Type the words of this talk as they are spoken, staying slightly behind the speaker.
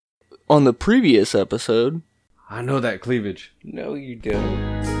On the previous episode... I know that cleavage. No, you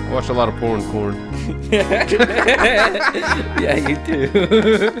don't. I watch a lot of porn. Yeah, you do.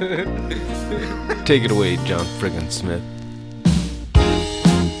 Take it away, John friggin' Smith.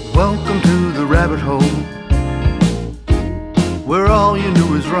 Welcome to the rabbit hole, where all you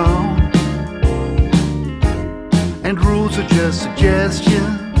do is wrong, and rules are just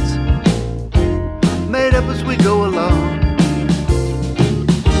suggestions made up as we go along.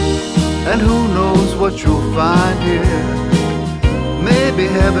 And who knows what you'll find here? Maybe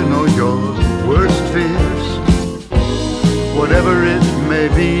heaven or your worst fears. Whatever it may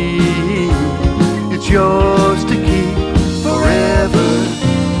be, it's yours to keep forever.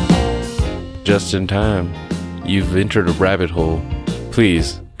 Just in time. You've entered a rabbit hole.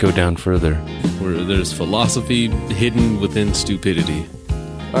 Please go down further. Where there's philosophy hidden within stupidity.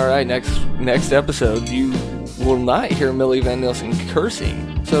 Alright, next episode, you will not hear Millie Van Nielsen cursing.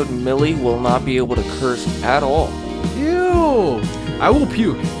 So Millie will not be able to curse at all. Ew! I will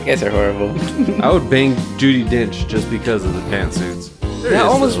puke. You guys are horrible. I would bang Judi Dench just because of the pantsuits. That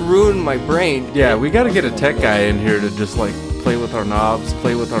almost ruined my brain. Yeah, we gotta get a tech guy in here to just like play with our knobs.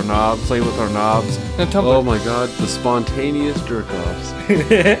 Oh my god, the spontaneous jerk-offs.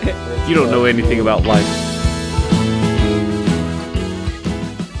 You don't know anything about life.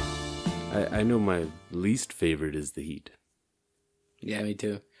 I know my least favorite is the heat. Yeah, me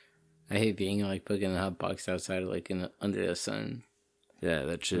too. I hate being like put in a hot box outside, like under the sun. Yeah,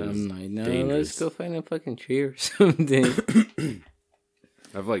 that shit is I'm like, no, dangerous. let's go find a fucking tree or something.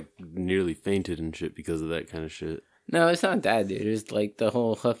 I've like nearly fainted and shit because of that kind of shit. No, it's not that, dude. It's like the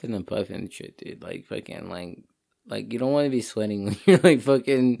whole huffing and puffing shit, dude. Like fucking like you don't want to be sweating when you're like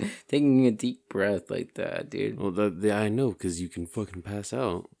fucking taking a deep breath like that, dude. Well, I know, because you can fucking pass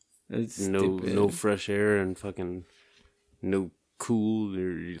out. It's No fresh air and fucking no cool.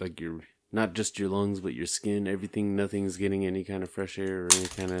 You're not just your lungs, but your skin. Everything. Nothing's getting any kind of fresh air or any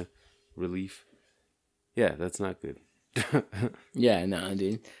kind of relief. Yeah, that's not good. Yeah, no,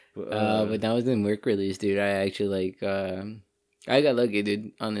 dude. But that was in work release, dude. I actually I got lucky,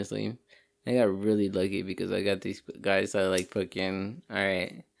 dude. Honestly, I got really lucky because I got these guys that like fucking. All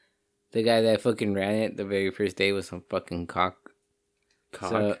right, the guy that fucking ran it the very first day was some fucking cock.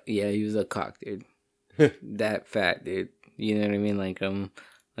 So yeah, he was a cock, dude. That fat, dude. You know what I mean? Like,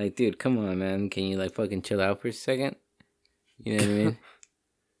 dude, come on, man. Can you like fucking chill out for a second? You know what I mean?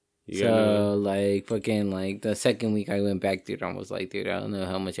 So like fucking like the second week I went back, dude, I was like, dude, I don't know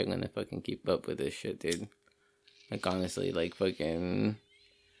how much I'm gonna fucking keep up with this shit, dude. Like honestly, like fucking,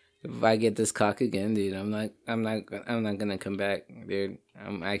 if I get this cock again, dude, I'm not gonna come back, dude.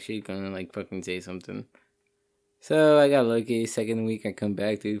 I'm actually gonna like fucking say something. So I got lucky. Second week I come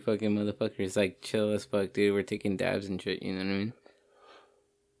back, dude. Fucking motherfuckers like chill as fuck, dude. We're taking dabs and shit. You know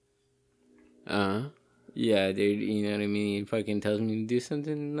what I mean? Yeah, dude. You know what I mean? He fucking tells me to do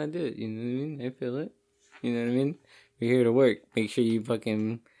something and I do it. You know what I mean? I feel it. You know what I mean? We're here to work. Make sure you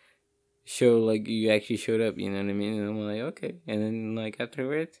fucking show like you actually showed up. You know what I mean? And I'm like, okay. And then like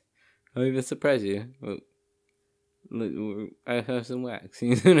afterwards, I'll even surprise you. Well, I have some wax.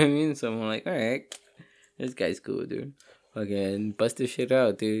 You know what I mean? So I'm like, all right. This guy's cool, dude. Fucking bust this shit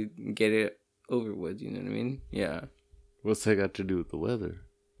out, dude. Get it over with, you know what I mean? Yeah. What's that got to do with the weather?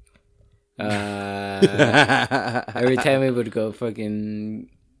 Every time we would go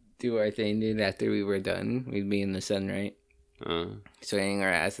fucking do our thing, dude, after we were done, we'd be in the sun, right? Swinging our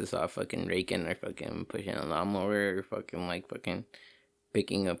asses off, fucking raking or fucking pushing a lawnmower or fucking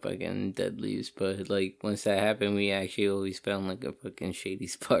picking up fucking dead leaves. But like once that happened, we actually always found like a fucking shady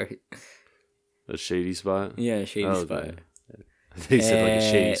spot. A shady spot? Yeah, a shady spot. Okay. They said like a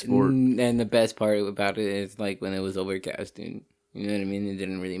shady sport. And the best part about it is like when it was overcast, dude. You know what I mean? It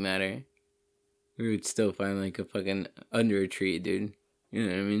didn't really matter. We would still find like a fucking under a tree, dude. You know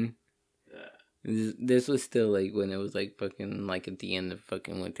what I mean? Yeah. This was still like when it was like fucking like at the end of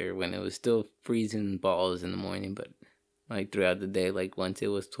fucking winter, when it was still freezing balls in the morning, but like throughout the day, like once it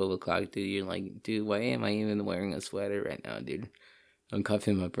was 12 o'clock, dude, you're like, dude, why am I even wearing a sweater right now, dude? I'm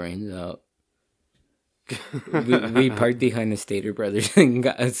coughing my brains out. we parked behind the Stater Brothers and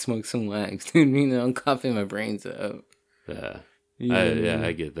smoked some wax, dude. You know, I'm coughing my brains out. Yeah.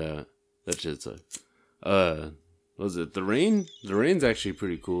 I get that. That shit's was it the rain? The rain's actually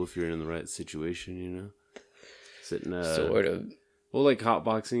pretty cool if you're in the right situation, you know? Sitting sort of. Well, like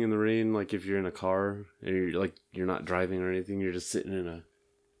hotboxing in the rain, like if you're in a car and you're not driving or anything, you're just sitting in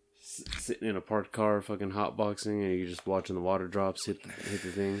a parked car, fucking hotboxing, and you're just watching the water drops hit the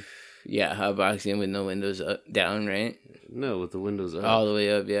thing. Yeah, hotboxing with no windows down, right? No, with the windows up. All the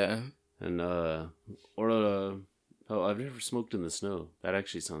way up, yeah. And Oh, I've never smoked in the snow. That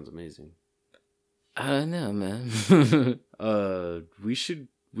actually sounds amazing. I don't know, man.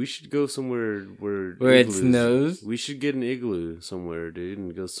 We should go somewhere where It igloos- snows? We should get an igloo somewhere, dude,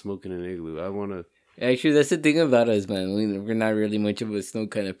 and go smoke in an igloo. I wanna. Actually, that's the thing about us, man. We're not really much of a snow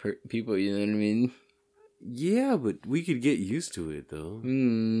kind of people, you know what I mean? Yeah, but we could get used to it though.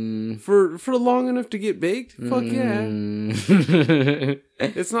 Mm. For long enough to get baked. Fuck yeah.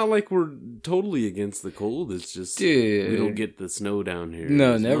 It's not like we're totally against the cold. It's just Dude. we don't get the snow down here.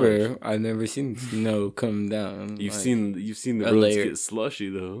 No, as never. much. I've never seen snow come down. You've Like, seen the a roads layer. get slushy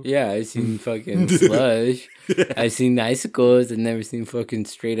though. Yeah, I've seen fucking slush. I've seen icicles. I've never seen fucking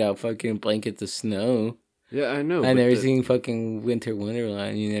straight out fucking blankets of snow. Yeah, I know. I've but never seen fucking winter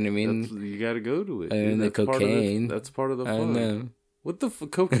wonderland. You know what I mean? You got to go to it. And dude. the That's part of cocaine. That's part of the I fun. know. What the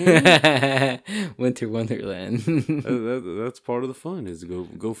cocaine? Winter wonderland. That's part of the fun. Is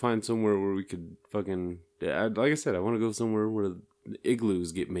go find somewhere where we could fucking. Like I said, I want to go somewhere where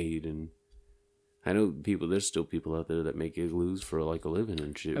igloos get made, and I know people. There's still people out there that make igloos for like a living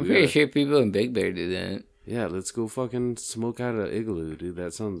and shit. I'm pretty sure people in Big Bear do that. Yeah, let's go fucking smoke out an igloo, dude.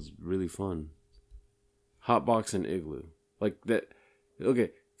 That sounds really fun. Hotbox and igloo. Like that.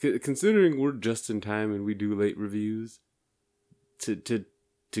 Okay, considering we're just in time and we do late reviews, to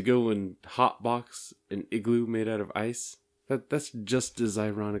go and hotbox an igloo made out of ice, that's just as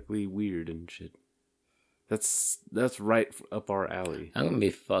ironically weird and shit. That's right up our alley. I'm gonna be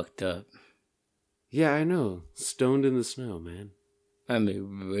fucked up. Yeah, I know. Stoned in the snow, man. I'm gonna be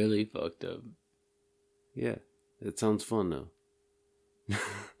really fucked up. Yeah, it sounds fun though.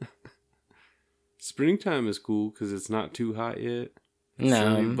 Springtime is cool because it's not too hot yet. It's No.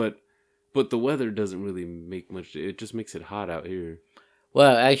 sunny, but the weather doesn't really make much. It just makes it hot out here.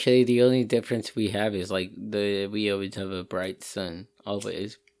 Well, actually, the only difference we have is like we always have a bright sun.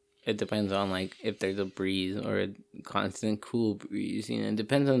 Always. It depends on like if there's a breeze or a constant cool breeze. You know, it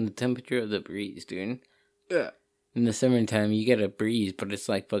depends on the temperature of the breeze, dude. Yeah. In the summertime, you get a breeze, but it's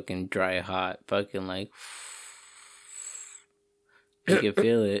like fucking dry hot, fucking like. You can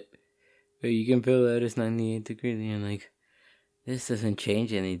feel it. But you can feel that it's 98 degrees, and you're like, this doesn't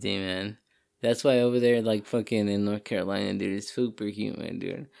change anything, man. That's why over there, like, fucking in North Carolina, dude, it's super humid,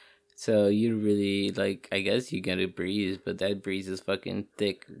 dude. So you really, like, I guess you get a breeze, but that breeze is fucking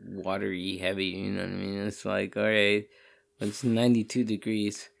thick, watery, heavy, you know what I mean? It's like, alright, it's 92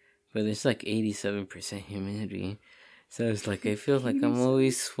 degrees, but it's like 87% humidity. So it's like, I feel like I'm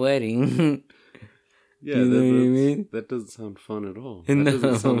always sweating. Yeah, You know what I mean? that doesn't sound fun at all. No. That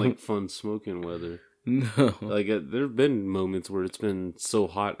doesn't sound like fun smoking weather. No. Like there have been moments where it's been so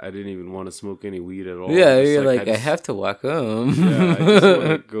hot I didn't even want to smoke any weed at all. Yeah, Just you're like, I just- have to walk home. Yeah, I just want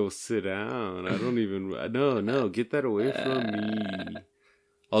to go sit down. I don't even. No, get that away from me.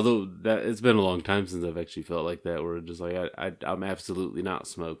 Although that it's been a long time since I've actually felt like that, where it's just like I'm absolutely not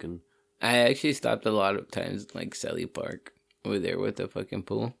smoking. I actually stopped a lot of times, like Sally Park, over there with the fucking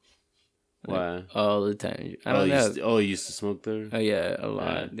pool. Why? All the time. I don't know. You used to smoke there? Oh yeah, a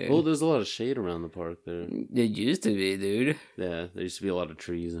lot, dude. Well, there's a lot of shade around the park there. It used to be, dude. Yeah, there used to be a lot of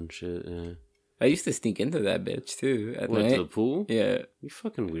trees and shit. Yeah. I used to sneak into that bitch too at What, night. to the pool? Yeah. You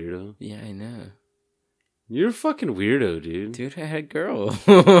fucking weirdo. Yeah, I know. You're a fucking weirdo, dude. Dude, I had a girl.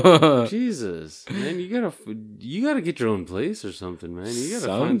 Jesus, man, you gotta get your own place or something, man. You gotta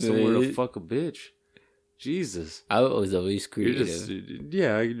find somewhere to Someday. fuck a bitch. Jesus. I was always You're creative. just,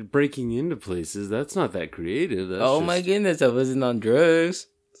 you're breaking into places. That's not that creative. That's Oh just, my goodness, I wasn't on drugs.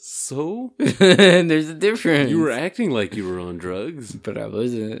 So? There's a difference. You were acting like you were on drugs. But I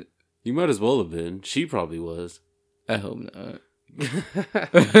wasn't. You might as well have been. She probably was. I hope not.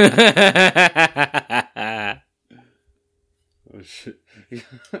 Oh, shit.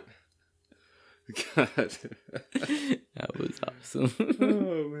 God. That was awesome.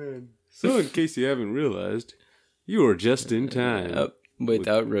 Oh, man. So, in case you haven't realized, you are just in time. Yep,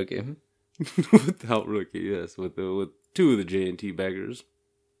 without rookie. Without Rookie, yes. With two of the J&T baggers.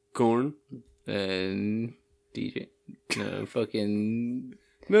 Corn. And DJ. No, fucking.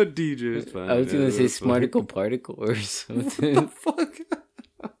 Not DJ, it's fine. I was gonna Yeah, say that's fine. Smarticle Particle or What something. the fuck?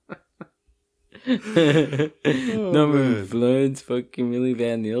 Number man. of Bloods, fucking Millie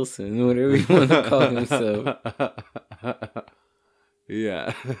Van Nielsen, whatever you want to call himself.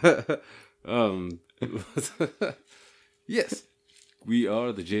 Yeah. Yes. We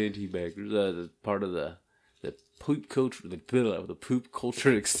are the J&T backers, the part of the poop culture, the poop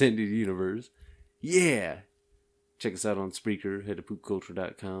culture extended universe. Yeah. Check us out on Spreaker. Head to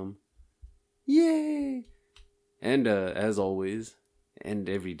poopculture.com. Yay! And as always, and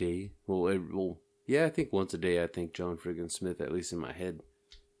every day, I think once a day I thank John friggin' Smith, at least in my head,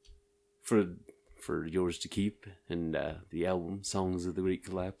 for for Yours to Keep and the album Songs of the Great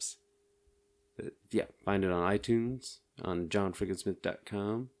Collapse. Yeah, find it on iTunes, on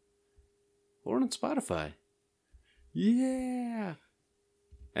johnfrickinsmith.com, or on Spotify. Yeah.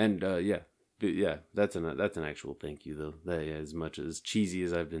 And yeah, that's an actual thank you though. That, as much as cheesy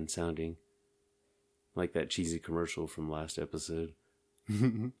as I've been sounding, like that cheesy commercial from last episode.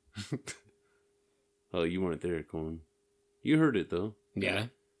 Oh, you weren't there, Corn. You heard it though. Yeah.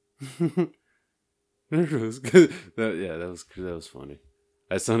 that was funny.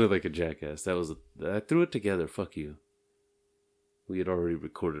 I sounded like a jackass. I threw it together. Fuck you. We had already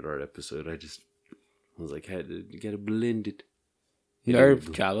recorded our episode. I was like, you gotta blend it.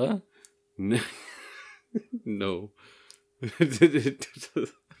 Nerve Java? No.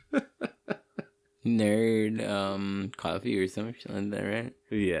 Nerd coffee or something like that, right?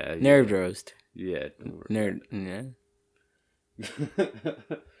 Yeah. Nerd roast. Yeah. Nerd. Yeah.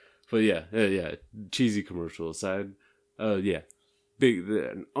 But yeah. Cheesy commercial aside. Yeah.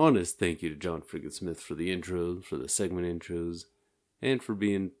 An honest thank you to John Friggin Smith for the intros, for the segment intros, and for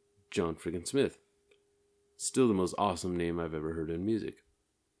being John Friggin Smith. Still the most awesome name I've ever heard in music.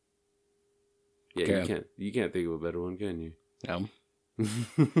 Yeah, okay. you can't think of a better one, can you? No.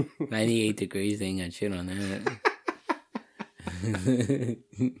 98 degrees, they ain't got shit on that.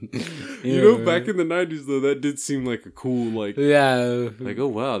 You know, back in the 90s though, that did seem like a cool, like, yeah, like, oh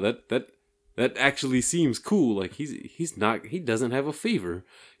wow, that actually seems cool. Like he doesn't have a fever.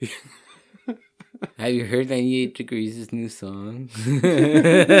 Have you heard 98 Degrees' new song?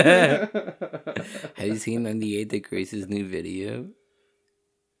 Have you seen 98 Degrees' new video?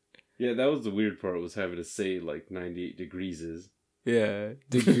 Yeah, that was the weird part, was having to say like 98 degrees is. Yeah,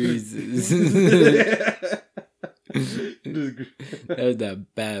 degrees. That was that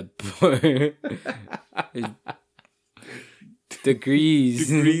bad part. Degrees.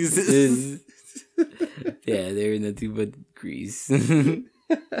 Degrees is. Yeah, they're nothing but degrees.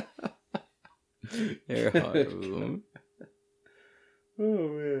 They're horrible. Oh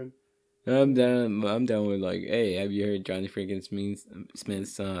man. I'm down with like, hey, have you heard Johnny Friggin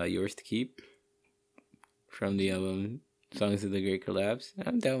Smith's Yours to Keep? From the album Songs of the Great Collapse.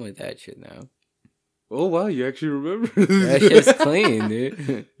 I'm down with that shit now. Oh wow, you actually remember? That shit's clean,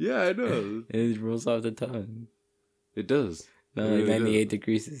 dude. Yeah, I know. It rolls off the tongue. It does. Not like 98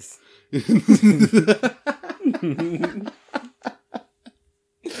 Degrees.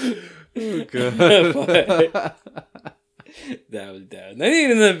 Oh god. That was down. Not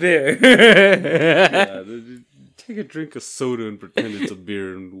even a beer. Yeah, take a drink of soda and pretend it's a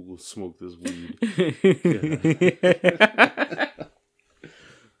beer, and we'll smoke this weed.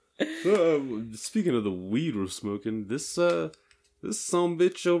 Speaking of the weed we're smoking, this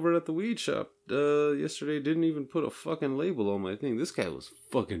sumbitch over at the weed shop yesterday didn't even put a fucking label on my thing. This guy was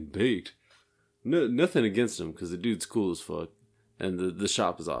fucking baked. No, nothing against him, because the dude's cool as fuck, and the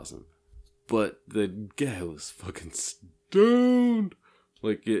shop is awesome. But the guy was fucking stoned.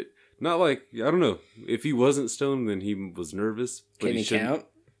 Like it, not like, I don't know. If he wasn't stoned, then he was nervous. But Can he count?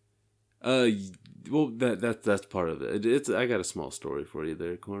 Well, that's part of it. I got a small story for you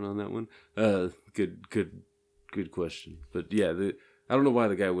there, Corn, on that one. Good question. But yeah, I don't know why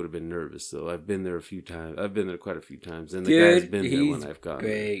the guy would have been nervous though. I've been there a few times. I've been there quite a few times, and the guy's been there when I've gone.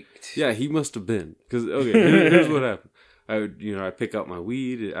 Baked. Yeah, he must have been. Because okay, here's what happened. I pick out my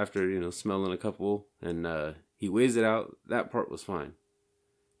weed after smelling a couple, and he weighs it out. That part was fine.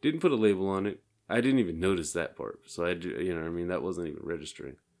 Didn't put a label on it. I didn't even notice that part. So that wasn't even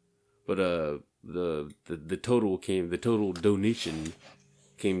registering. But the total donation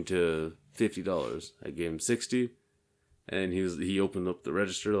came to $50. I gave him $60, and he opened up the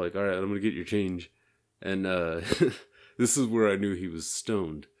register like, all right, I'm gonna get your change. And this is where I knew he was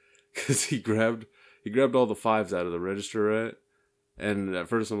stoned, because he grabbed all the fives out of the register, right? And at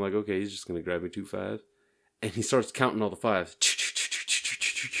first I'm like, okay, he's just gonna grab me 2 5s, and he starts counting all the fives.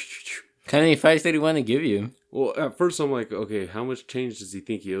 How many fives did he want to give you? Well, at first I'm like, okay, how much change does he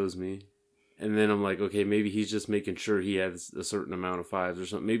think he owes me? And then I'm like, okay, maybe he's just making sure he has a certain amount of fives or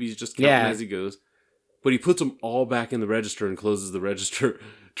something. Maybe he's just counting as he goes. But he puts them all back in the register and closes the register.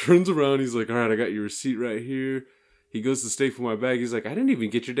 Turns around, he's like, all right, I got your receipt right here. He goes to stay for my bag. He's like, I didn't even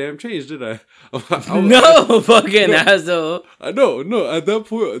get your damn change, did I? No, fucking asshole. No. At that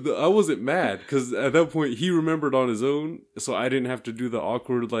point, I wasn't mad, because at that point, he remembered on his own. So I didn't have to do the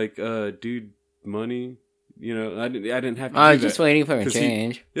awkward, like, dude, money. You know, I didn't have to. I do was just that. waiting for a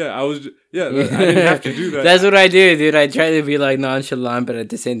change. I didn't have to do that. That's what I do, dude. I try to be like nonchalant, but at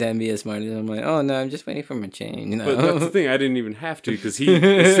the same time be as smart as I'm like, oh no, I'm just waiting for my change. You know? But that's the thing. I didn't even have to because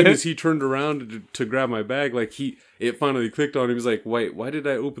as soon as he turned around to grab my bag, like it finally clicked on him. He was like, "Wait, why did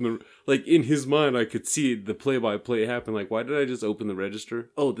I open the?" Like in his mind, I could see the play-by-play happen. Like, why did I just open the register?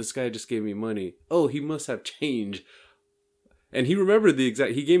 Oh, this guy just gave me money. Oh, he must have change. And he remembered he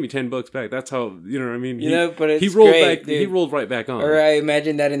gave me $10 back. That's how, you know what I mean? But it's he rolled great, back. dude. He rolled right back on. Or I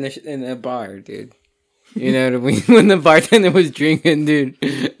imagine that in a bar, dude. You know what I mean? When the bartender was drinking, dude.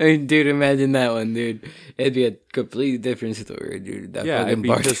 I mean, dude, imagine that one, dude. It'd be a completely different story, dude. That Yeah, I'd fucking be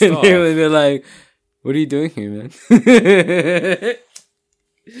pissed bartender off. would be like, "What are you doing here, man?"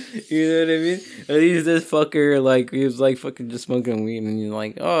 You know what I mean? At least this fucker, like, he was like fucking just smoking weed, and you're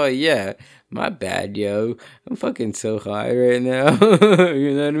like, "Oh yeah, my bad, yo. I'm fucking so high right now."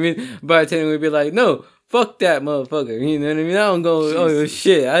 You know what I mean? Bartender would be like, "No, fuck that motherfucker." You know what I mean? I don't go, "Oh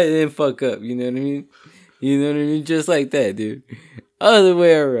shit, I didn't fuck up." You know what I mean? You know what I mean? Just like that, dude. Other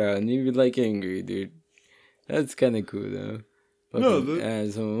way around, you'd be like angry, dude. That's kind of cool though. Fucking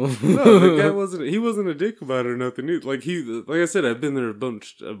asshole. No, the guy wasn't a dick about it or nothing. Like I said, I've been there a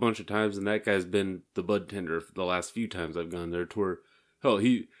bunch of times, and that guy's been the bud tender the last few times I've gone there. To where, hell,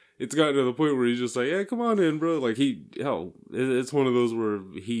 it's gotten to the point where he's just like, "Yeah, come on in, bro." Like it's one of those where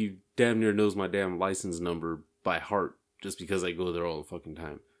he damn near knows my damn license number by heart just because I go there all the fucking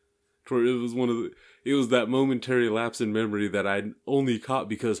time. To where it was that momentary lapse in memory that I only caught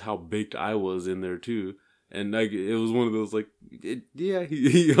because how baked I was in there too. And like it was one of those like,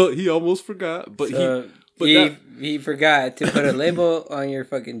 he almost forgot, but he forgot to put a label on your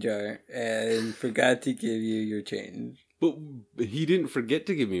fucking jar and forgot to give you your change. But he didn't forget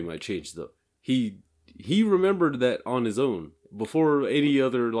to give me my change though. He remembered that on his own before any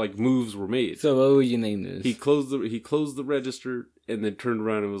other like moves were made. So what would you name this? He closed the register and then turned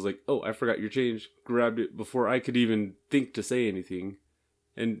around and was like, "Oh, I forgot your change." Grabbed it before I could even think to say anything,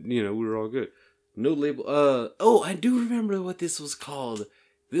 and you know we were all good. No label. Oh, I do remember what this was called.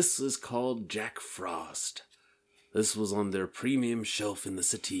 This is called Jack Frost. This was on their premium shelf in the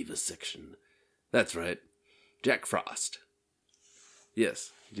sativa section. That's right, Jack Frost.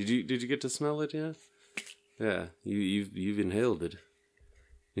 Yes. Did you get to smell it yet? Yeah. You've inhaled it.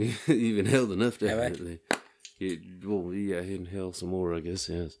 You've inhaled enough, definitely. Inhale some more, I guess.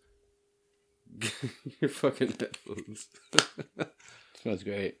 Yes. Your fucking headphones. Smells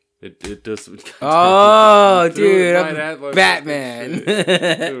great. It does. Oh, dude, right I'm Batman. Do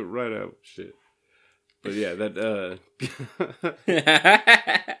it right out, shit. But yeah, that.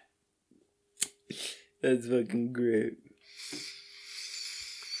 That's fucking great.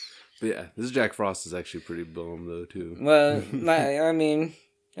 But yeah, this Jack Frost is actually pretty bomb though too. Well, I mean,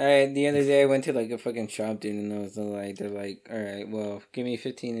 alright. The other day I went to like a fucking shop, dude, and I was like, they're like, "Alright, well, give me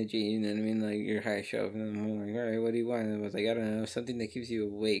 15 a G." You know what I mean? Like your high shelf, and I'm like, "Alright, what do you want?" And I was like, "I don't know, something that keeps you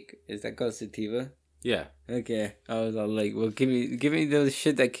awake." Is that called sativa? Yeah. Okay. I was all like, "Well, give me those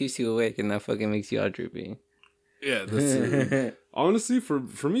shit that keeps you awake and that fucking makes you all droopy." Yeah. That's honestly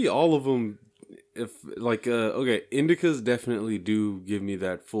for me, all of them. If like okay, indicas definitely do give me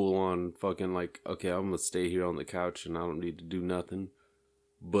that full on fucking like, okay, I'm gonna stay here on the couch and I don't need to do nothing.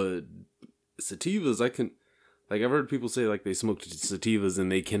 But sativas, I can, like I've heard people say like they smoke sativas and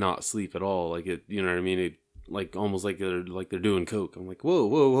they cannot sleep at all. Like it, you know what I mean? It like almost like they're doing coke. I'm like,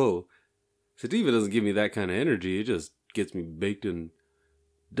 whoa. Sativa doesn't give me that kind of energy. It just gets me baked and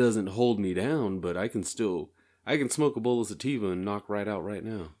doesn't hold me down. But I can smoke a bowl of sativa and knock right out right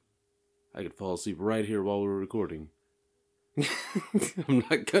now. I could fall asleep right here while we're recording. I'm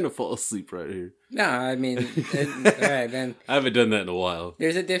not gonna fall asleep right here. No, I mean, alright, man. I haven't done that in a while.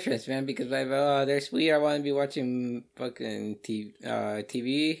 There's a difference, man, because there's weed I want to be watching fucking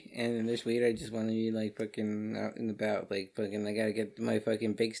TV, and there's weed I just want to be like fucking out and about, like fucking. I gotta get my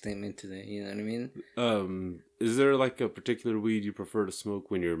fucking big statement today. You know what I mean? Is there like a particular weed you prefer to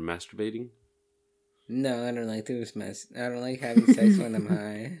smoke when you're masturbating? No, I don't like to smash. I don't like having sex when I'm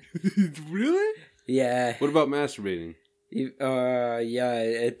high. Really? Yeah. What about masturbating? Yeah,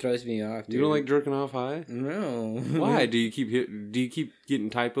 it throws me off, dude. You don't like jerking off high? No. Why? Do you keep getting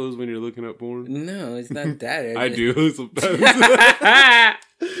typos when you're looking up porn? No, it's not that. I do sometimes.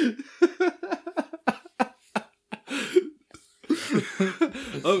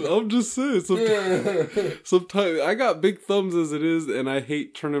 I'm just saying. Sometimes I got big thumbs as it is, and I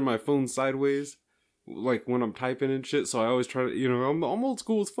hate turning my phone sideways, like when I'm typing and shit. So I always try to, I'm old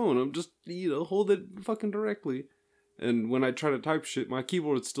school with phone. I'm just, hold it fucking directly. And when I try to type shit, my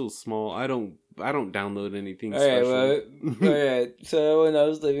keyboard's still small. I don't download anything Alright, special. alright. So when I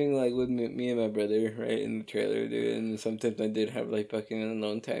was living like with me and my brother, right, in the trailer, dude, and sometimes I did have like fucking a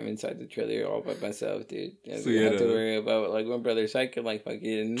long time inside the trailer all by myself, dude. And So we you had had to a- worry about like my brother, so I could like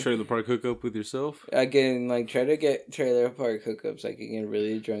fucking Trailer park hookup with yourself? I can like try to get trailer park hookups. I can get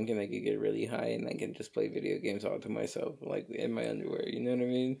really drunk and I can get really high and I can just play video games all to myself, like in my underwear. You know what I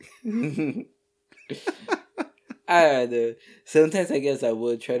mean? I don't know. Sometimes I guess I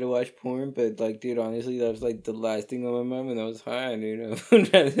would try to watch porn, but like, dude, honestly, that was like the last thing on my mind when I was high. You know,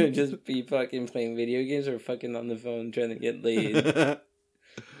 I'd rather just be fucking playing video games or fucking on the phone trying to get laid.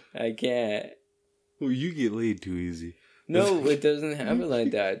 I can't. Well, you get laid too easy. No, it doesn't happen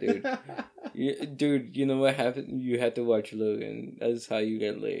like that, dude. Dude, you know what happened? You had to watch Logan. That's how you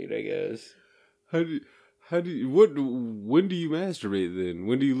get laid, I guess. When do you masturbate then?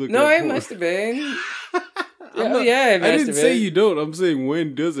 When do you look No, at I porn? masturbate. not- I I didn't say masturbate. you don't. I'm saying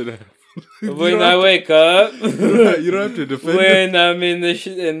when does it happen? You When don't I have to- wake up. You don't have to defend it. When I'm in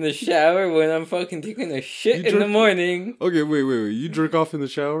the shower. When I'm fucking taking a shit You in the jerk- morning. Okay, wait. You jerk off in the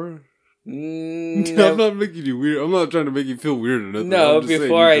shower? I'm No, not making you weird. I'm not trying to make you feel weird or nothing. no, I'm just saying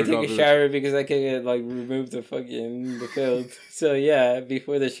before you I jerk take off a in the shower because I can like remove the filth. So yeah,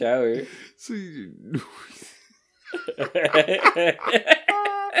 before the shower. So you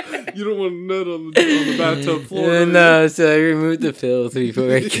don't want to nut on the bathtub floor. Yeah, no, so I removed the filth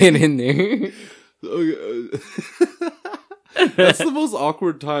before I get in there. Okay. That's the most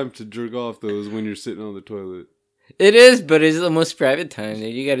awkward time to jerk off, though, is when you're sitting on the toilet. It is, but it's the most private time,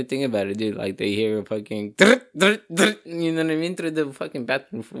 dude. You gotta think about it, dude. Like, they hear a fucking... You know what I mean? Through the fucking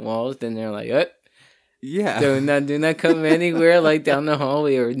bathroom walls. Then they're like, what? Yeah. Do not come anywhere, like, down the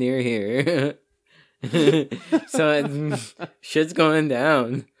hallway or near here. So, shit's going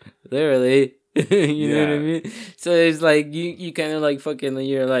down. Literally. You know what I Yeah. mean? So, it's like, you kind of, like, fucking...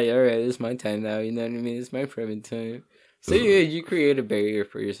 You're like, alright, it's my time now. You know what I mean? It's my private time. So, you create a barrier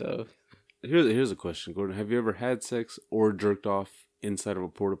for yourself. Here's a question, Gordon. Have you ever had sex or jerked off inside of a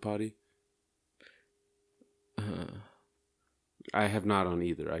porta potty? I have not on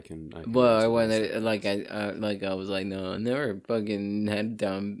either. I can Well, I answer wanted this. I was like, no, I never fucking had a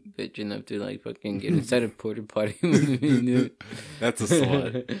dumb bitch enough to like fucking get inside a porta potty with me, dude. That's a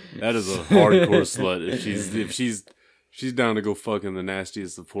slut. That is a hardcore slut. If she's down to go fuck in the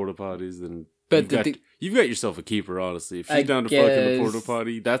nastiest of porta potties, then But you've got yourself a keeper. Honestly, if she's I down to fuck in the guess- porta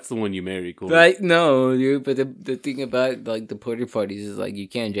potty, that's the one you marry. Gordon. like no, dude. But the thing about like the porta potties is like you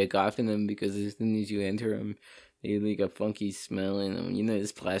can't jack off in them because as soon as you enter them, they leak a funky smell in them. You know,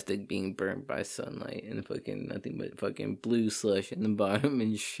 it's plastic being burnt by sunlight and fucking nothing but fucking blue slush in the bottom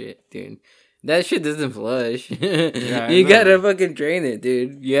and shit, dude. That shit doesn't flush. I You know. gotta fucking drain it,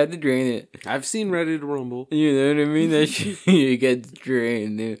 dude. You have to drain it. I've seen Ready to Rumble. You know what I mean? That shit you get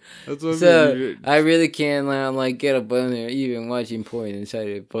drained, dude. That's what I So mean. I really can't like get up on there even watching porn inside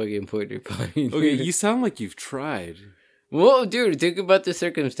a fucking porta potty. Okay, you sound like you've tried. Whoa, dude! Think about the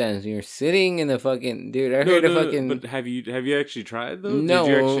circumstance. You're sitting in the fucking dude. I heard a fucking. But have you actually tried though? No,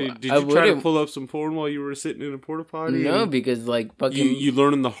 did you I try to wouldn't- pull up some porn while you were sitting in a porta potty? No, and because like fucking. you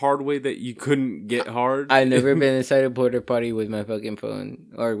learned the hard way that you couldn't get hard. I've never been inside a porta potty with my fucking phone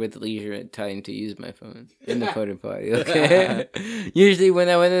or with leisure time to use my phone in the porta potty. Okay. Usually, when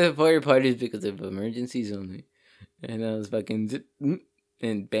I went to the porta potties because of emergencies only, and I was fucking zip,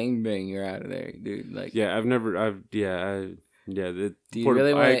 and bang bang, you're out of there, dude. Like Yeah, the Do you porta,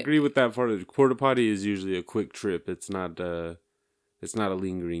 really I wanna- agree with that part. The porta potty is usually a quick trip. It's not a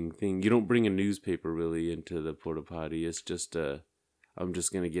lingering thing. You don't bring a newspaper really into the porta potty. It's just I'm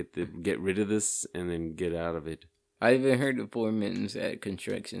just gonna get rid of this and then get out of it. I even heard of foremen at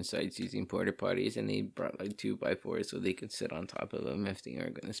construction sites using porta potties, and they brought like 2x4s so they could sit on top of them if they are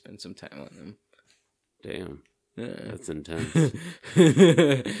going to spend some time on them. Damn, Yeah. that's intense.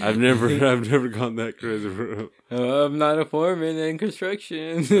 I've never gone that crazy. Bro. I'm not a foreman in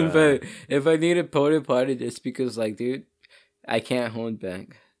construction, but if I need a porta potty, it's because, like, dude, I can't hold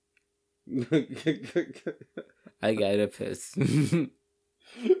back. I gotta piss.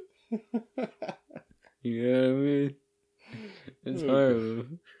 You know what I mean? It's horrible.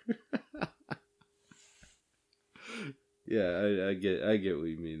 Yeah, I get what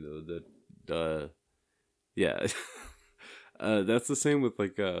you mean though. That yeah. That's the same with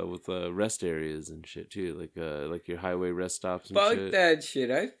rest areas and shit too, like your highway rest stops and Fuck shit. that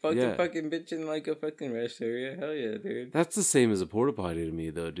shit. I fucked Yeah. a fucking bitch in like a fucking rest area. Hell yeah, dude. That's the same as a porta potty to me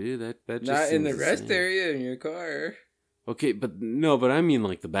though, dude. That just Not in the seems rest same. area in your car. Okay, but I mean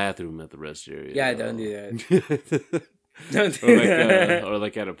like the bathroom at the rest area. Yeah, don't do that. Don't do that. Or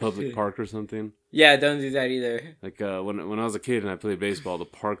like at a public park or something. Yeah, don't do that either. Like when I was a kid and I played baseball, the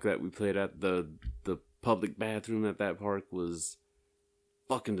park that we played at, the public bathroom at that park was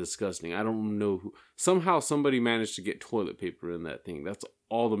fucking disgusting. I don't know who. Somehow somebody managed to get toilet paper in that thing. That's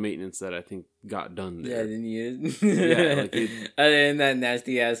all the maintenance that I think got done there. Yeah, didn't you? Yeah, like it, other than that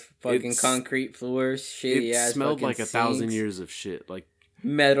nasty ass fucking concrete floor, shitty ass. It smelled fucking like 1,000 sinks, years of shit. Like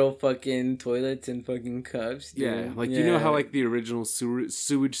metal fucking toilets and fucking cups. Dude. Yeah, like you know how like the original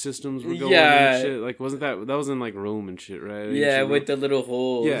sewage systems were going Yeah. and shit. Like wasn't that was in like Rome and shit, right? Yeah, with the little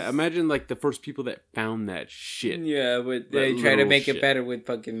holes. Yeah, imagine like the first people that found that shit. Yeah, but they That try to literal make shit. it better with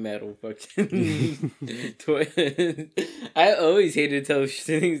fucking metal fucking toilet. I always hated those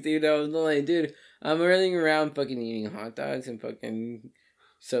things, dude. I was like, dude, I'm running around fucking eating hot dogs and fucking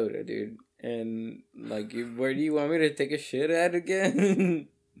soda, dude. And like, where do you want me to take a shit at again?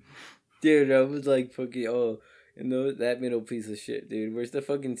 Dude, I was like fucking and that middle piece of shit, dude. Where's the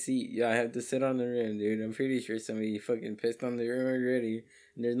fucking seat? Yeah, I have to sit on the rim, dude. I'm pretty sure somebody fucking pissed on the rim already,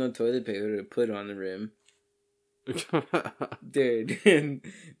 and there's no toilet paper to put on the rim. Dude,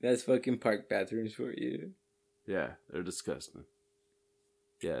 that's fucking park bathrooms for you. Yeah, they're disgusting.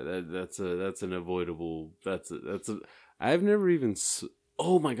 Yeah, that's an avoidable. I've never even.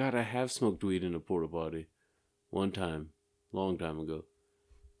 Oh my god, I have smoked weed in a porta potty, one time, long time ago.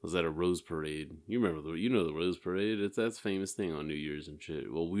 I was at a Rose Parade. You remember the Rose Parade? That's a famous thing on New Year's and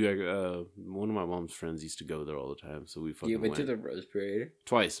shit. Well, we one of my mom's friends used to go there all the time, so we fucking You went to the Rose Parade?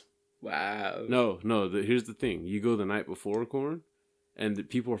 twice. Wow. No. Here's the thing: you go the night before, Corn, and the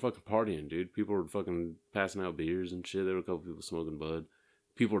people were fucking partying, dude. People were fucking passing out beers and shit. There were a couple people smoking bud.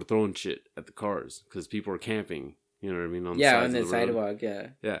 People were throwing shit at the cars because people were camping. You know what I mean? On the sides on the of the road. sidewalk, yeah.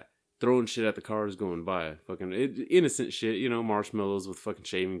 Yeah. Throwing shit at the cars going by. Fucking innocent shit, you know, marshmallows with fucking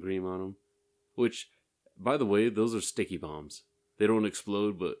shaving cream on them. Which, by the way, those are sticky bombs. They don't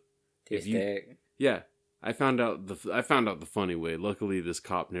explode, but if you... Stick. Yeah. I found out the funny way. Luckily, this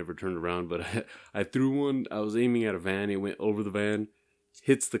cop never turned around, but I threw one. I was aiming at a van. It went over the van,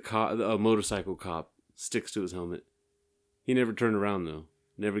 hits a motorcycle cop, sticks to his helmet. He never turned around, though.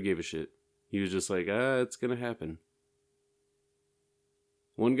 Never gave a shit. He was just like, it's gonna happen.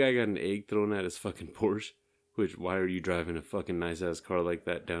 One guy got an egg thrown at his fucking Porsche, which, why are you driving a fucking nice-ass car like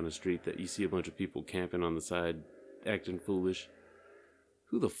that down a street that you see a bunch of people camping on the side, acting foolish?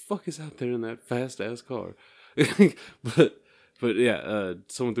 Who the fuck is out there in that fast-ass car? But yeah,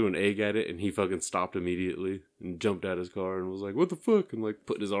 someone threw an egg at it, and he fucking stopped immediately, and jumped out his car, and was like, what the fuck? And like,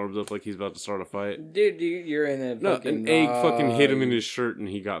 putting his arms up like he's about to start a fight. Dude, you're in a fucking... An egg fucking hit him in his shirt, and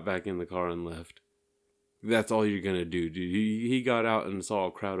he got back in the car and left. That's all you're gonna do, dude. He got out and saw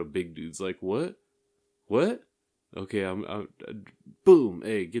a crowd of big dudes. Like, what? What? Okay, I'm boom.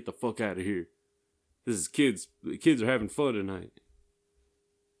 Hey, get the fuck out of here. This is kids. The kids are having fun tonight.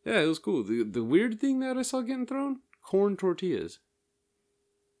 Yeah, it was cool. The weird thing that I saw getting thrown? Corn tortillas.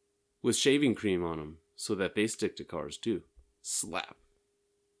 With shaving cream on them. So that they stick to cars, too. Slap.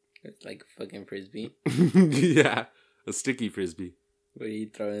 It's like fucking frisbee. Yeah, a sticky frisbee. What are you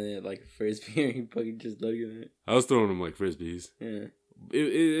throwing it like a frisbee, or you fucking just looking at it? I was throwing them like frisbees. Yeah.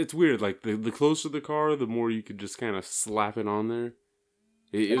 It's weird. Like the closer the car, the more you could just kind of slap it on there.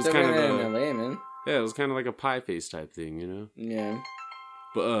 It was kind of in LA, man. Yeah, it was kind of like a pie face type thing, you know. Yeah.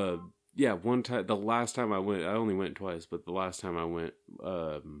 But yeah, one time, the last time I went, I only went twice, but the last time I went,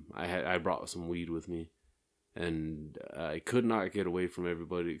 I brought some weed with me, and I could not get away from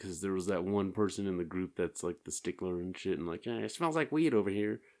everybody because there was that one person in the group that's like the stickler and shit, and like, it smells like weed over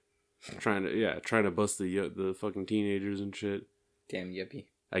here, trying to bust the fucking teenagers and shit. Damn yuppie.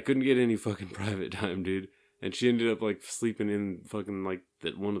 I couldn't get any fucking private time, dude, and she ended up like sleeping in fucking like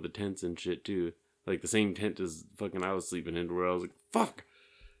one of the tents and shit too, like the same tent as fucking I was sleeping in, where I was like, fuck.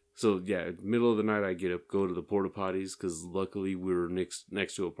 So yeah, middle of the night I get up, go to the porta potties, because luckily we were next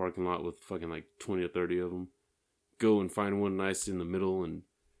to a parking lot with fucking like 20 or 30 of them. Go and find one nice in the middle and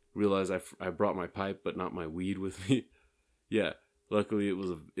realize I brought my pipe but not my weed with me. Yeah, luckily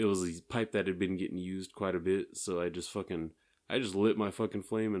it was a pipe that had been getting used quite a bit, so I just lit my fucking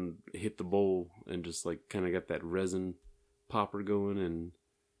flame and hit the bowl and just like kind of got that resin popper going and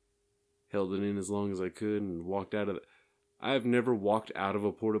held it in as long as I could and walked out of it. I've never walked out of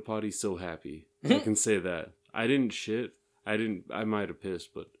a porta potty so happy. I can say that. I didn't shit. I might have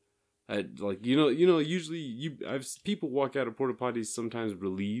pissed, but I like usually I've people walk out of porta potties sometimes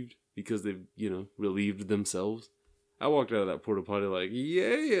relieved because they've relieved themselves. I walked out of that porta potty like,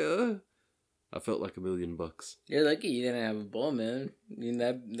 yeah, I felt like $1,000,000. You're lucky you didn't have a bowl, man. I mean,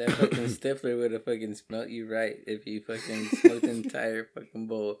 that fucking Stifler would have fucking smelt you right if you fucking smoked an entire fucking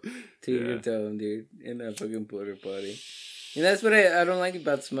bowl to your dome, dude, in that fucking porta potty. And that's what I don't like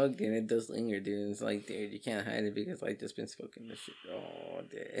about smoke, dude. It does linger, dude. It's like, dude, you can't hide it because I just been smoking this shit all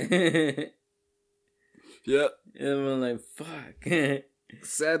day. Yep. And I'm like, fuck.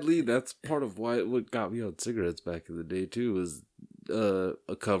 Sadly, that's part of what got me on cigarettes back in the day too. Was a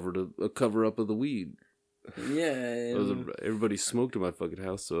cover up of the weed. Yeah. Everybody smoked in my fucking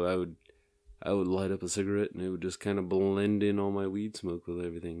house, so I would light up a cigarette and it would just kind of blend in all my weed smoke with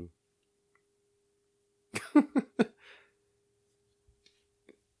everything. Of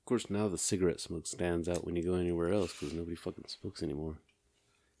course, now the cigarette smoke stands out when you go anywhere else because nobody fucking smokes anymore.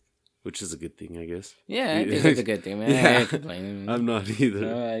 Which is a good thing, I guess. Yeah, I think it's a good thing, man. Yeah. I ain't complaining. I'm not either.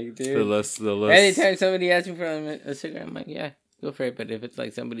 Alright, dude. The less. Anytime somebody asks me for a cigarette, I'm like, yeah, go for it. But if it's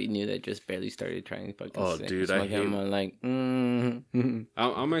like somebody new that just barely started trying to fucking dude, I hate. I'm like,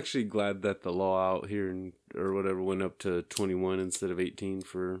 I'm actually glad that the law out here or whatever went up to 21 instead of 18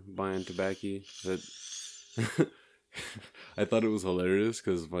 for buying tobacco. That I thought it was hilarious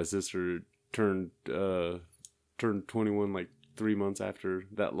because my sister turned 21 like 3 months after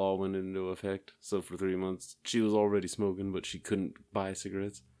that law went into effect. So for 3 months, she was already smoking, but she couldn't buy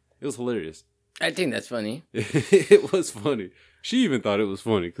cigarettes. It was hilarious. I think that's funny. It was funny. She even thought it was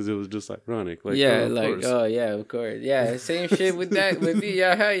funny because it was just ironic. Like, yeah, of course. oh yeah, of course. Yeah, same shit with that with me.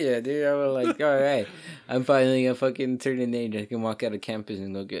 Yeah, hell yeah, dude. I was like, all right, I'm finally gonna fucking turn an age. I can walk out of campus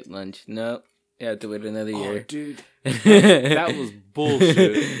and go get lunch. No, you have to wait another year. Oh, dude. That was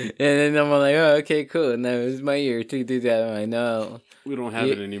bullshit. And then I'm like, oh, okay, cool. Now it's my year to do that. I'm like, no. We don't have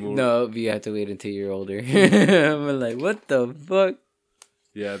it anymore. No, but you have to wait until you're older. I'm like, what the fuck?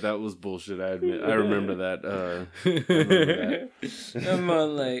 Yeah, that was bullshit. I admit. I remember that. I'm all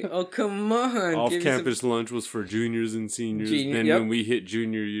like, oh, come on. Off-campus lunch was for juniors and seniors. Then when we hit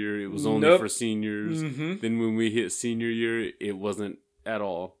junior year, it was only for seniors. Mm-hmm. Then when we hit senior year, it wasn't at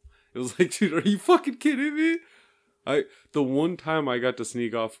all. It was like, dude, are you fucking kidding me? The one time I got to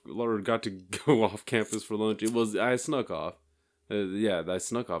sneak off or got to go off campus for lunch, I snuck off. I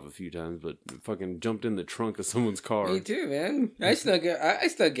snuck off a few times, but fucking jumped in the trunk of someone's car. Me too, man. I snuck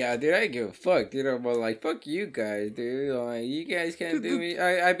out, dude. I give a fuck, dude. I'm like, fuck you guys, dude. Like, you guys can't do me.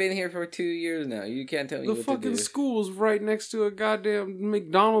 I've been here for 2 years now. You can't tell me what to do. The fucking school was right next to a goddamn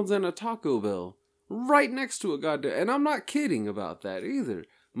McDonald's and a Taco Bell. Right next to a goddamn... And I'm not kidding about that either.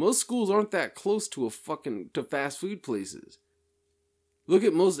 Most schools aren't that close to to fast food places. Look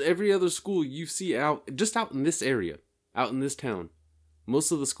at every other school you see out in this area, out in this town. Most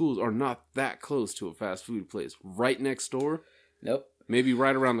of the schools are not that close to a fast food place. Right next door. Nope. Maybe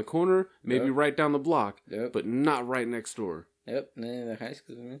right around the corner. Maybe right down the block. Nope. But not right next door. Yep, the high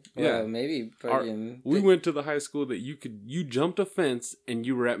school, man. Yeah, maybe fucking... we went to the high school that you jumped a fence and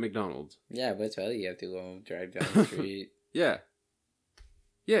you were at McDonald's. Yeah, but it's probably you have to go drive down the street. Yeah.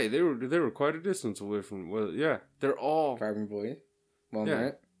 Yeah, they were quite a distance away from. Well, yeah, they're all Farmer Boy,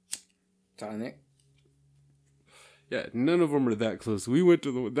 Walmart, Sonic. Yeah, none of them are that close. We went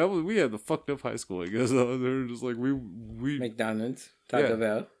to we had the fucked up high school, I guess. They were just like we McDonald's, Taco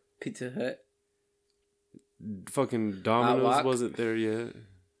Bell, Pizza Hut. Fucking Domino's wasn't there yet.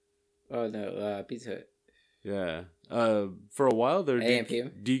 Oh no, Pizza Hut. Yeah. For a while there,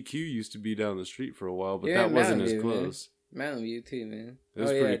 DQ used to be down the street for a while, but that wasn't as close. Mountain View too, man. It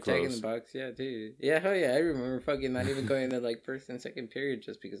was pretty close. Jack in the Box, yeah, too. Yeah, hell yeah, I remember fucking not even going to like first and second period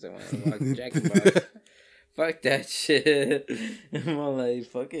just because I wanted to walk to Jack in the Box. Fuck that shit. I'm all like,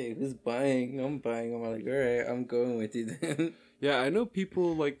 fuck it, who's buying? I'm buying. I'm like, alright, I'm going with you then. Yeah, I know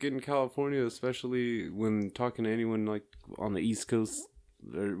people like in California, especially when talking to anyone like on the East Coast,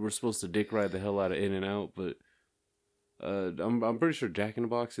 we're supposed to dick ride the hell out of In-N-Out, but I'm pretty sure Jack in the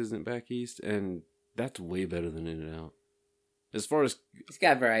Box isn't back east, and that's way better than In-N-Out. As far as... It's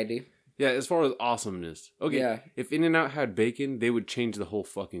got variety. Yeah, as far as awesomeness. Okay, yeah. If In-N-Out had bacon, they would change the whole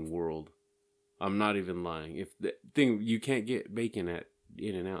fucking world. I'm not even lying. You can't get bacon at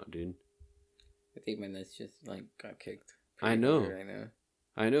In-N-Out, dude. I think my nuts just like got kicked. I know. Right now.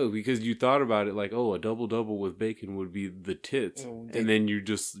 I know, because you thought about it like, oh, a double-double with bacon would be the tits. Oh, and then you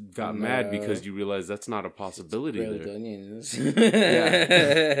just got mad because you realized that's not a possibility there. Onions.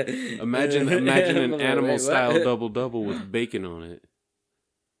 Yeah. Imagine an animal-style double-double with bacon on it.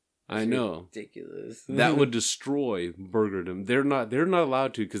 That's ridiculous. That would destroy Burgerdom. They're not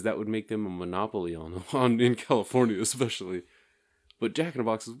allowed to because that would make them a monopoly in California especially. But Jack in the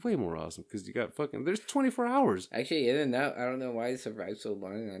Box is way more awesome because you got fucking. There's 24 hours. Actually, In-N-Out, I don't know why it survived so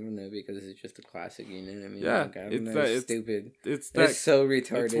long. I don't know, because it's just a classic, you know what I mean? Yeah, like, I don't know, it's stupid. It's so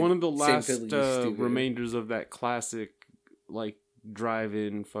retarded. It's one of the last Simply remainders of that classic, like,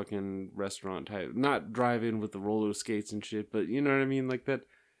 drive-in fucking restaurant type. Not drive-in with the roller skates and shit, but you know what I mean? Like that.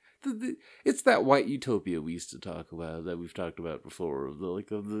 It's that white utopia we used to talk about that we've talked about before. I'm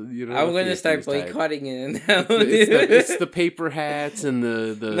gonna start boycotting it now. It's the paper hats and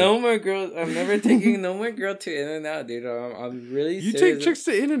the no more girls. I'm never taking no more girl to In-N-Out, dude. I'm really. You serious. take chicks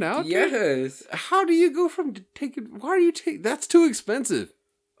to In-N-Out? Yes. How do you go from taking? Why are you taking? That's too expensive.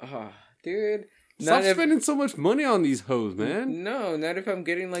 Oh, dude. Stop spending so much money on these hoes, man. No, not if I'm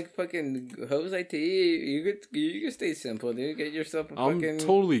getting like fucking hoes IT. You could stay simple, dude. Get yourself a fucking... I'm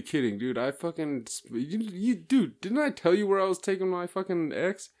totally kidding, dude. I fucking... Dude, didn't I tell you where I was taking my fucking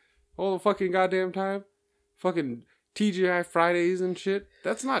ex? All the fucking goddamn time? Fucking TGI Fridays and shit?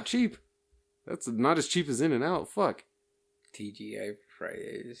 That's not cheap. That's not as cheap as In-N-Out. Fuck. TGI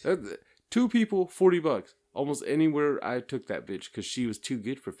Fridays. 2 people, $40. Almost anywhere I took that bitch because she was too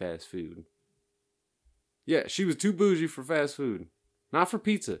good for fast food. Yeah, she was too bougie for fast food. Not for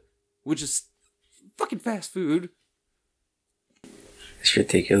pizza, which is fucking fast food. It's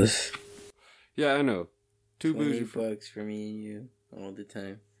ridiculous. Yeah, I know. Too bougie $20 for me and you all the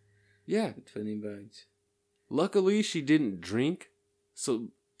time. Yeah. $20. Luckily, she didn't drink.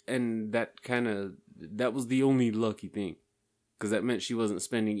 And that was the only lucky thing. Because that meant she wasn't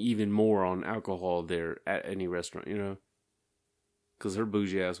spending even more on alcohol there at any restaurant, you know? Because her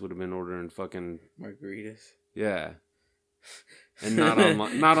bougie ass would have been ordering fucking... margaritas. Yeah. And not on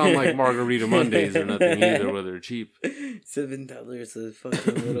like Margarita Mondays or nothing either, where they're cheap. $7 a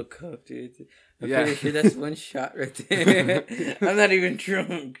fucking little cup, dude. I'm pretty sure that's one shot right there. I'm not even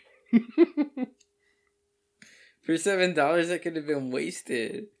drunk. For $7, that could have been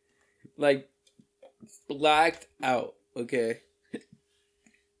wasted. Like, blacked out, okay?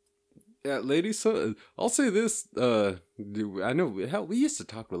 Yeah, ladies, so I'll say this, I know, hell, we used to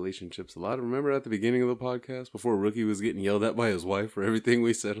talk relationships a lot. Remember at the beginning of the podcast, before Rookie was getting yelled at by his wife for everything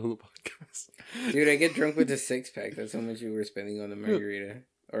we said on the podcast? Dude, I get drunk with a 6-pack. That's how much you were spending on a margarita.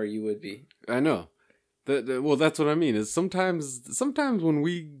 Or you would be. I know. Well, that's what I mean, is sometimes when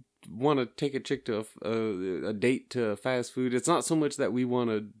we want to take a chick to a date to fast food, it's not so much that we're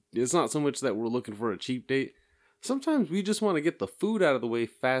looking for a cheap date. Sometimes we just want to get the food out of the way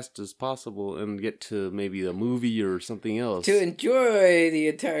fast as possible and get to maybe a movie or something else. To enjoy the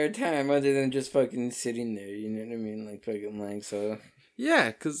entire time other than just fucking sitting there, you know what I mean? Like fucking like, so... Yeah,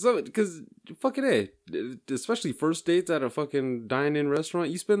 cause fucking A, especially first dates at a fucking dine-in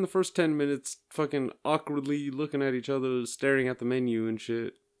restaurant, you spend the first 10 minutes fucking awkwardly looking at each other, staring at the menu and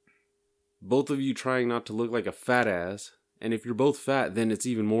shit. Both of you trying not to look like a fat ass. And if you're both fat, then it's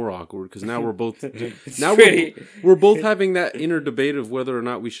even more awkward because now we're both we're both having that inner debate of whether or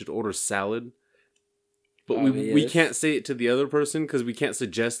not we should order salad. But we can't say it to the other person because we can't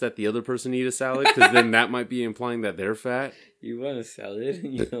suggest that the other person eat a salad because then that might be implying that they're fat. You want a salad?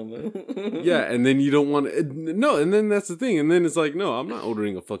 You know? Yeah, and then you don't want to... No, and then that's the thing. And then it's like, no, I'm not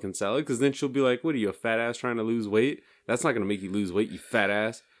ordering a fucking salad because then she'll be like, what are you, a fat ass trying to lose weight? That's not going to make you lose weight, you fat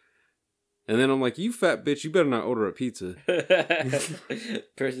ass. And then I'm like, you fat bitch, you better not order a pizza.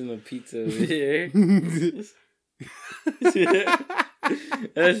 Personal pizza over here.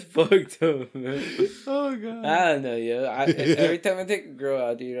 That's fucked up, man. Oh, God. I don't know, yo. Every time I take a girl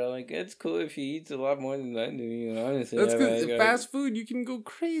out, dude, I'm like, it's cool if she eats a lot more than I do, you know, honestly. That's because fast food, you can go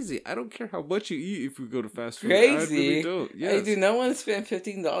crazy. I don't care how much you eat if we go to fast food. Crazy? I really don't. Yes. I do not want to spend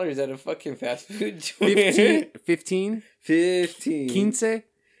 $15 at a fucking fast food joint. 15? 15. 15?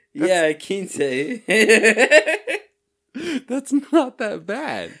 Yeah, 15. That's not that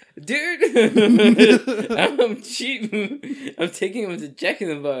bad. Dude, I'm cheap. I'm taking him to Jack in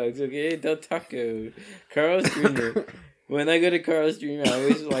the Box, okay? Del Taco. Carl's Jr. When I go to Carl's Jr.,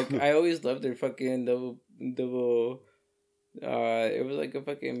 I always love their fucking double it was like a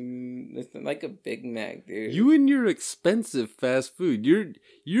fucking, it's like a Big Mac, dude. You and your expensive fast food. You're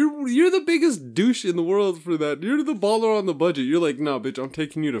the biggest douche in the world for that. You're the baller on the budget. You're like, no, bitch, I'm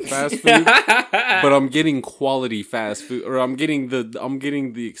taking you to fast food, but I'm getting quality fast food, or I'm getting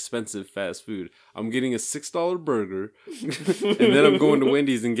the expensive fast food. I'm getting a $6 burger, and then I'm going to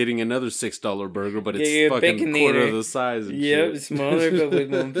Wendy's and getting another $6 burger, but it's fucking quarter of the size. And yep, shit. Smaller but with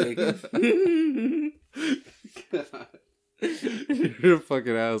more bacon. You're a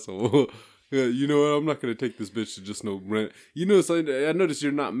fucking asshole. Yeah, you know what? I'm not gonna take this bitch to just no rent. You know, so I noticed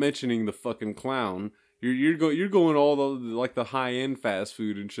you're not mentioning the fucking clown You're going all the like the high end fast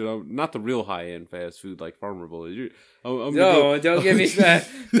food and shit. Not the real high end fast food like Farmer Boys. Don't get me started.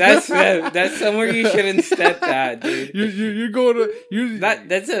 That's somewhere you shouldn't step at, dude. You're going to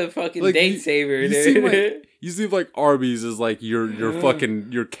that's a fucking like, date saver, dude. You seem like Arby's is like your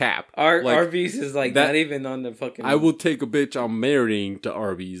fucking your cap. Like, Arby's is like that, not even on the fucking. I will take a bitch I'm marrying to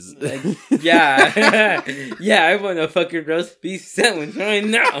Arby's. Like, yeah, yeah. I want a fucking roast beef sandwich right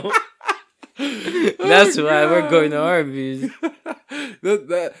now. That's why we're going to Arby's.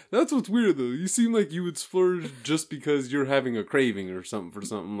 That's what's weird though. You seem like you would splurge just because you're having a craving or something for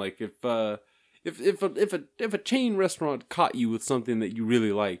something. Like if a chain restaurant caught you with something that you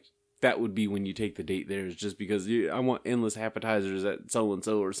really liked, that would be when you take the date there. It's just because I want endless appetizers at so and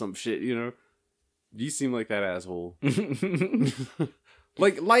so or some shit. You know, you seem like that asshole.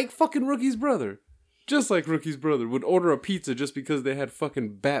 like fucking Rookie's brother. Just like Rookie's brother would order a pizza just because they had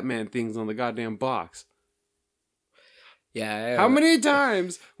fucking Batman things on the goddamn box. Yeah. How many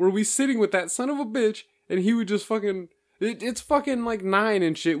times were we sitting with that son of a bitch and he would just fucking... It's fucking like 9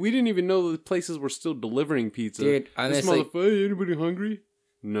 and shit. We didn't even know the places were still delivering pizza. Dude, honestly... This motherfucker, hey, anybody hungry?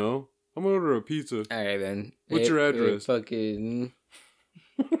 No. I'm gonna order a pizza. Alright, man. What's your address? Fucking...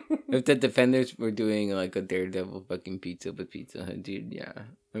 If the Defenders were doing like a Daredevil fucking pizza with Pizza Hut, dude, yeah.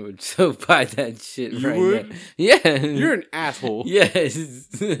 I would so buy that shit you right would? now. Yeah. You're an asshole. Yes.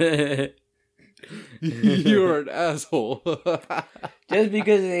 You're an asshole. Just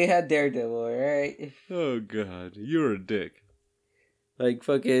because they had Daredevil, right? Oh, God. You're a dick. Like,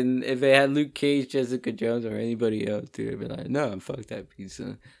 fucking, if they had Luke Cage, Jessica Jones, or anybody else, dude, I'd be like, no, fuck that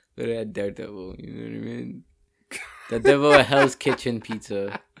pizza. But it had Daredevil, you know what I mean? The Devil at Hell's Kitchen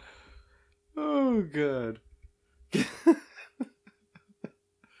pizza. Oh, God.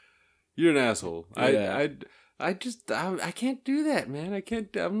 You're an asshole. Yeah. I can't do that, man. I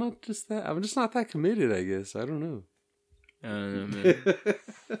can't. I'm not just that. I'm just not that committed, I guess. I don't know. I don't know, man.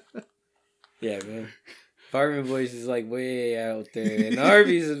 Yeah, man. Farmer Boys is like way out there, and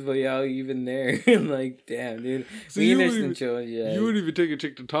Arby's is way out even there. Like, damn, dude. So You wouldn't even take a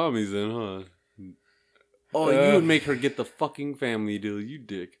chick to Tommy's then, huh? Oh, you would make her get the fucking family deal, you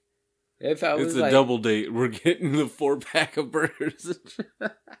dick. If I was it's a double date. We're getting the 4-pack of burgers.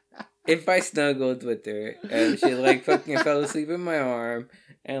 If I snuggled with her and she like fucking fell asleep in my arm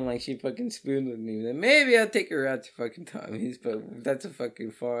and like she fucking spooned with me, then maybe I'll take her out to fucking Tommy's, but that's a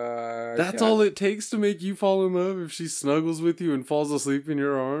fucking far That's shot. all it takes to make you fall in love if she snuggles with you and falls asleep in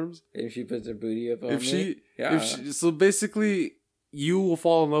your arms? If she puts her booty up on if me? Yeah. So basically, you will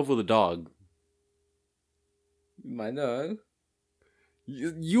fall in love with a dog. My dog?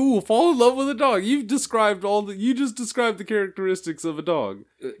 You will fall in love with a dog. You just described the characteristics of a dog.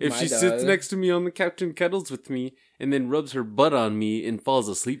 If she sits next to me on the couch and cuddles with me, and then rubs her butt on me and falls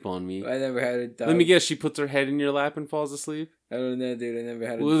asleep on me. I never had a dog. Let me guess, she puts her head in your lap and falls asleep? I don't know, dude. I never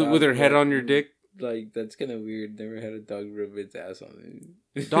had a dog. With her head on your dick? Like, that's kind of weird. Never had a dog rub its ass on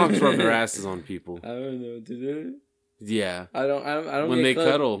me. Dogs rub their asses on people. I don't know, do Yeah. I don't when get they close.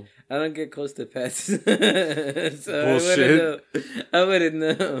 cuddle. I don't get close to pets. So Bullshit. I wouldn't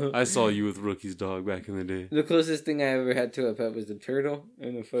know. I saw you with Rookie's dog back in the day. The closest thing I ever had to a pet was the turtle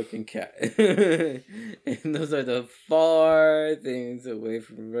and the fucking cat. And those are the far things away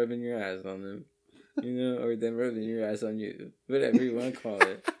from rubbing your ass on them. You know, or them rubbing your ass on you. Whatever you want to call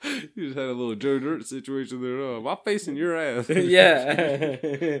it. You just had a little Joe Dirt situation there. Oh, my face in your ass.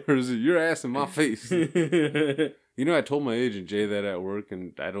 Yeah. Or is it your ass in my face? You know, I told my agent Jay that at work,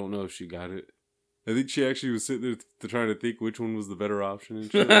 and I don't know if she got it. I think she actually was sitting there trying to think which one was the better option. And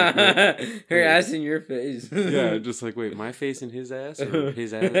shit. Her ass in your face. Yeah, just like, wait, my face in his ass, or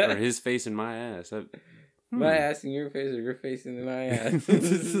his ass, or his face in my ass. My ass in your face, or your face in my ass.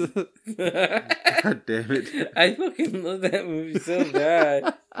 God damn it! I fucking love that movie so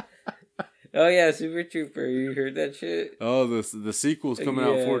bad. Oh yeah, Super Trooper. You heard that shit? Oh, the sequel's coming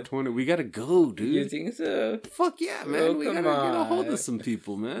out 4/20. We gotta go, dude. You think so? Fuck yeah, man. Oh, we gotta get a hold of some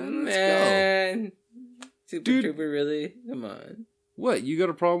people, man. Let's go. Super Dude. Trooper, really? Come on. What? You got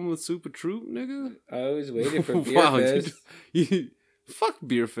a problem with Super Troop, nigga? I always waited for Beer Fest. Fuck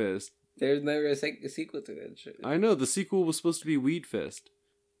Beer Fest. There's never a sequel to that shit. I know. The sequel was supposed to be Weed Fest.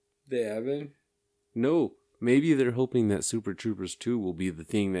 They haven't? No. Maybe they're hoping that Super Troopers 2 will be the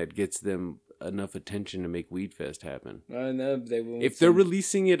thing that gets them enough attention to make Weed Fest happen. I know they won't. If they're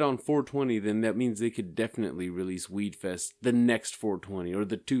releasing it on 420, then that means they could definitely release Weed Fest the next 420 or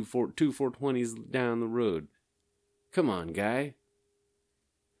the two 420s down the road. Come on, guy.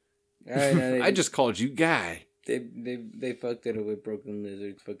 I just called you guy. They fucked it up with Broken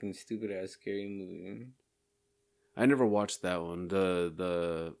Lizard's fucking stupid ass scary movie. I never watched that one.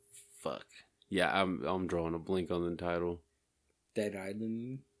 The fuck. Yeah, I'm drawing a blank on the title. Dead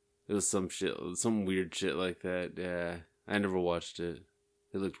Island. It was some weird shit like that. Yeah, I never watched it.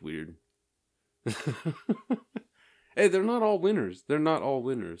 It looked weird. Hey, they're not all winners.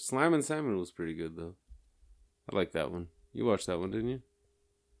 Slime and Salmon was pretty good though. I like that one. You watched that one, didn't you?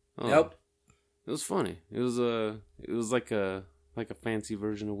 Oh, Nope. It was funny. It was like a fancy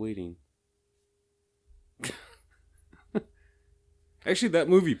version of Waiting. Actually, that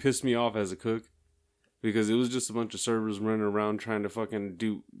movie pissed me off as a cook because it was just a bunch of servers running around trying to fucking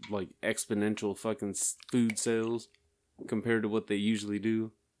do like exponential fucking food sales compared to what they usually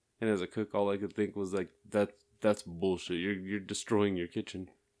do. And as a cook, all I could think was like, that's bullshit. You're destroying your kitchen.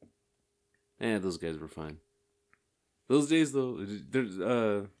 Those guys were fine. Those days though, there's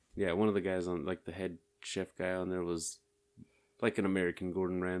one of the guys on, like the head chef guy on there was like an American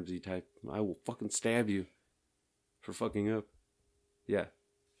Gordon Ramsay type. I will fucking stab you for fucking up. Yeah.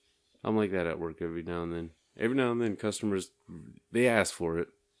 I'm like that at work every now and then. Every now and then customers, they ask for it.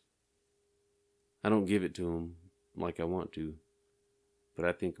 I don't give it to them like I want to, but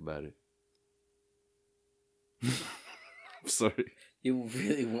I think about it. I'm sorry. You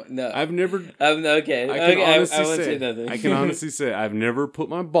really want... No. I've never... okay. I won't say nothing. I can honestly say I've never put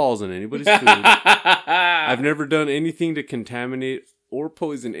my balls in anybody's food. I've never done anything to contaminate or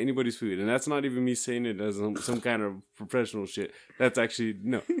poison anybody's food. And that's not even me saying it as some kind of professional shit. That's actually...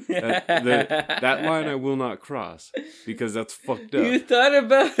 No. That line I will not cross because that's fucked up. You thought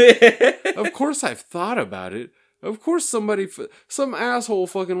about it. Of course I've thought about it. Of course some asshole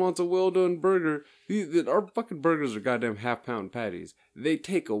fucking wants a well-done burger. Our fucking burgers are goddamn half-pound patties. They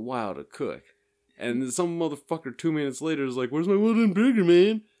take a while to cook. And some motherfucker 2 minutes later is like, where's my well-done burger,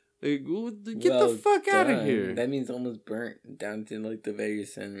 man? Like, get the fuck out of here. That means almost burnt down to like the very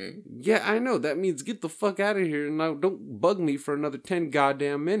center. Yeah, I know. That means get the fuck out of here and now don't bug me for another 10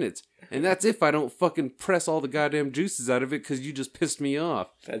 goddamn minutes. And that's if I don't fucking press all the goddamn juices out of it because you just pissed me off.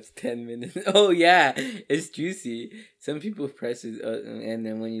 That's 10 minutes. Oh, yeah. It's juicy. Some people press it, and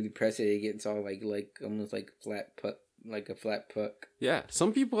then when you press it, it gets all like almost like flat puck, like a flat puck. Yeah,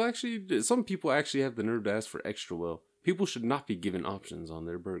 some people actually have the nerve to ask for extra well. People should not be given options on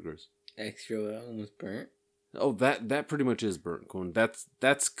their burgers. Extra well, almost burnt. Oh, that pretty much is burnt corn.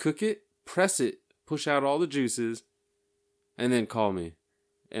 That's cook it, press it, push out all the juices, and then call me.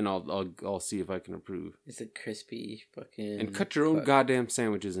 And I'll see if I can approve. It's a crispy fucking... And cut your own goddamn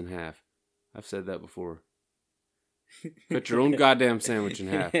sandwiches in half. I've said that before. Cut your own goddamn sandwich in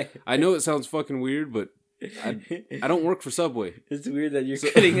half. I know it sounds fucking weird, but I don't work for Subway. It's weird that you're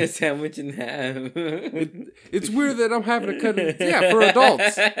cutting a sandwich in half. It's weird that I'm having to cut it. Yeah, for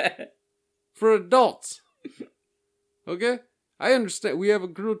adults. For adults. Okay? I understand. We have a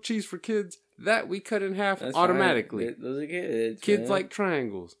grilled cheese for kids. That we cut in half automatically. Fine. Those are kids. Kids like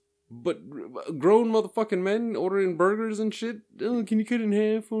triangles. But grown motherfucking men ordering burgers and shit, oh, can you cut in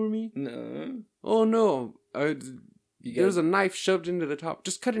half for me? No. Oh, no. There's a knife shoved into the top.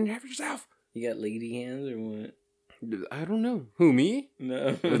 Just cut it in half yourself. You got lady hands or what? I don't know. Who, me?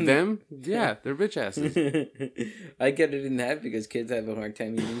 No. Them? Yeah, they're bitch asses. I cut it in half because kids have a hard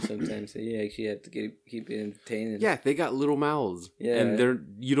time eating sometimes. So you actually have to keep it entertaining. Yeah, they got little mouths. Yeah.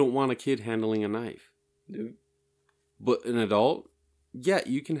 And you don't want a kid handling a knife. Nope. But an adult, yeah,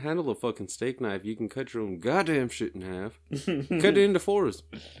 you can handle a fucking steak knife. You can cut your own goddamn shit in half. Cut it into fours.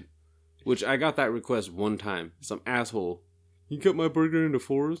 Which I got that request one time. Some asshole. You cut my burger into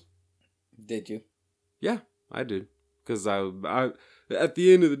fours? Did you? Yeah. I did. Because I at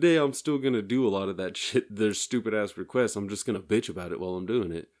the end of the day, I'm still going to do a lot of that shit. Their stupid ass requests. I'm just going to bitch about it while I'm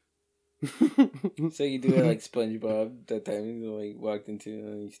doing it. So you do it like SpongeBob that time you like walked into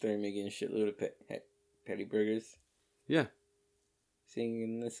and you started making a shitload of patty burgers? Yeah. Singing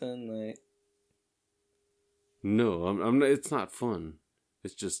in the sunlight. No, I'm not, it's not fun.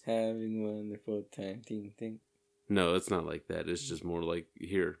 It's just... having wonderful time. Ting. No, it's not like that. It's just more like,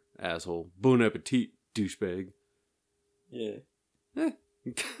 here, asshole. Bon appetit. Douchebag. Yeah.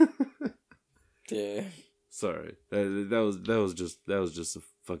 Yeah. Sorry. That was just a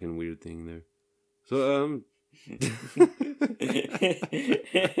fucking weird thing there. So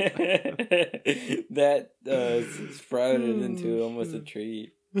that sprouted into almost a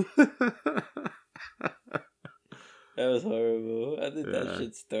tree. That was horrible. How did that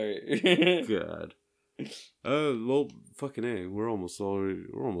shit start? God. Well, fucking A. We're almost all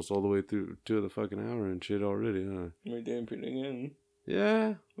the way through to the fucking hour and shit already, huh? We're doing pretty good.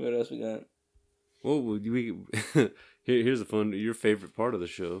 Yeah. What else we got? Well, we here's a fun your favorite part of the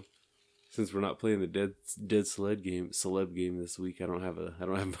show. Since we're not playing the dead celeb game this week, I don't have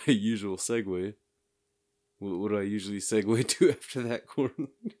my usual segue. What do I usually segue to after that, Gordon?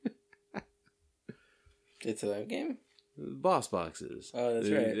 It's a live game? Boss boxes. Oh, that's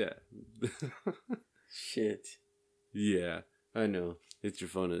right. Yeah. Shit. Yeah, I know. It's your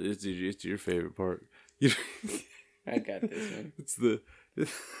fun. It's your favorite part. I got this one. It's the.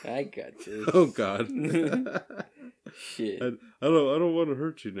 I got this. Oh God. Shit. I don't want to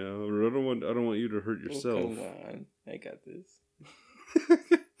hurt you now, or I don't want you to hurt yourself. Oh, come on. I got this.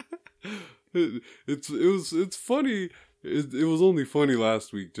 It's funny. It was only funny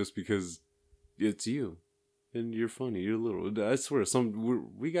last week just because it's you, and you're funny. You're little. I swear,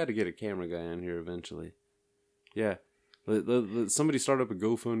 we got to get a camera guy in here eventually. Yeah, let somebody start up a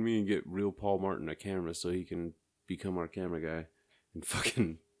GoFundMe and get real Paul Martin a camera so he can become our camera guy and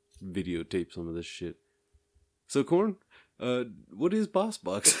fucking videotape some of this shit. So, Corn, what is Boss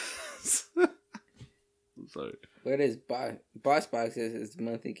Box? I'm sorry. What is Boss Boxes is the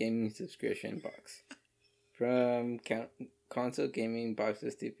monthly gaming subscription box. From console gaming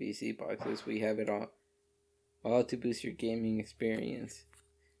boxes to PC boxes, we have it all to boost your gaming experience.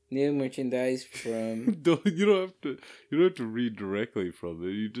 New merchandise from you don't have to read directly from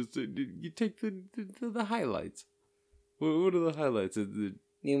it. You just you take the highlights. What are the highlights?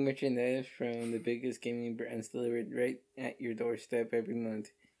 New merchandise from the biggest gaming brands delivered right at your doorstep every month.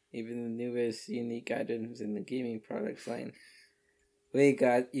 Even the newest unique items in the gaming products line. We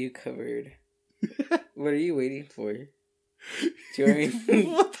got you covered. What are you waiting for? Join.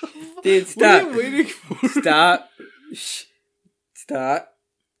 What the fuck? Dude, stop. What are you waiting for? Stop. Shh. Stop.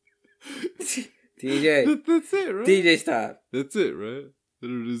 DJ. That's it, right? DJ, stop. That's it, right?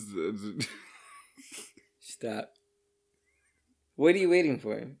 That's it. Stop. What are you waiting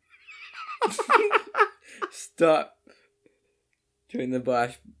for? Stop. Join the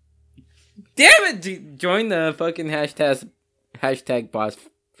Boss. Damn it! Join the fucking hashtag Boss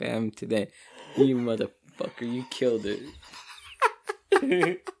Fam today. You motherfucker, you killed it.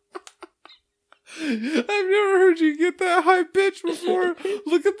 I've never heard you get that high pitch before.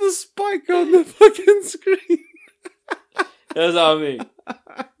 Look at the spike on the fucking screen. That's on me.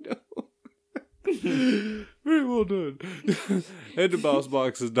 I know. Very well done. Head to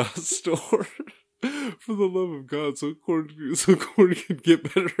BossBoxes.store for the love of God, so Corn can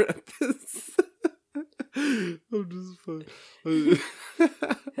get better at this. I'm just fun.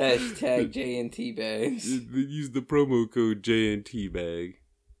 Hashtag JNT bags. Use the promo code JNT bag.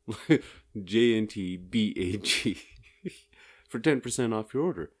 JNTBAG for 10% off your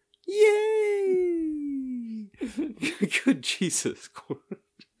order. Yay! Good Jesus, Corn.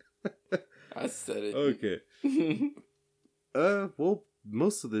 I said it. Okay. Well,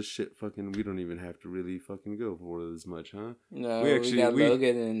 most of this shit fucking we don't even have to really fucking go for it as much, huh? No, we got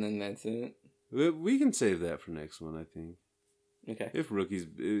Logan and then that's it. We can save that for next one, I think. Okay. If Rookie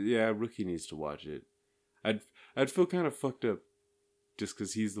needs to watch it. I'd feel kind of fucked up just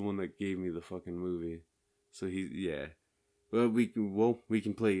because he's the one that gave me the fucking movie. So Well, we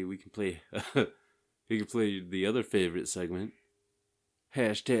can play the other favorite segment.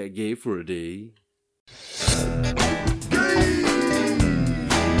 Hashtag gay for a day.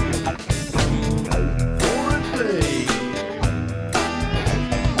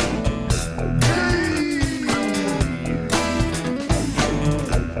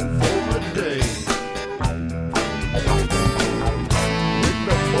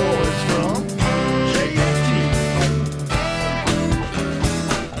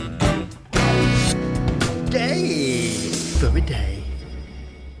 Day.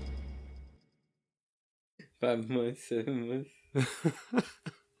 5 months, 7 months.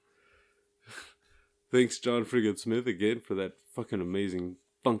 Thanks, John Friggin Smith, again for that fucking amazing,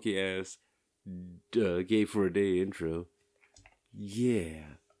 funky ass gay for a day intro.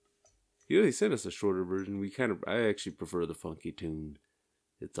 Yeah. He sent us a shorter version. I actually prefer the funky tune.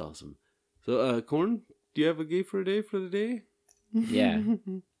 It's awesome. So, Corn, do you have a gay for a day for the day? Yeah.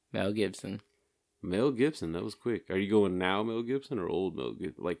 Mel Gibson. Mel Gibson, that was quick. Are you going now Mel Gibson or old Mel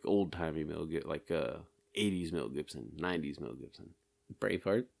Gibson? Like old-timey Mel Gibson, like 80s Mel Gibson, 90s Mel Gibson.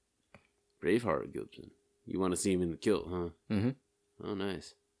 Braveheart Gibson. You want to see him in the kilt, huh? Mm-hmm. Oh,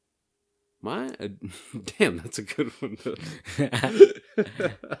 nice. Damn, that's a good one, though.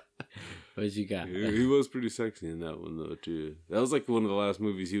 What you got? He was pretty sexy in that one, though, too. That was like one of the last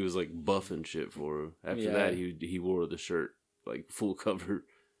movies he was like buff and shit for. After that, he wore the shirt, like full cover.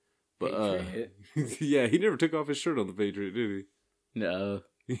 But yeah, he never took off his shirt on the Patriot, did he? No.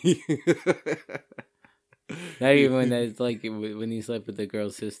 Not even when that's like when he slept with the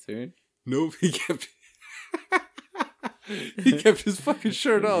girl's sister. Nope, he kept his fucking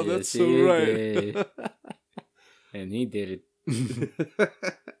shirt on. Yes, that's so right. And he did it.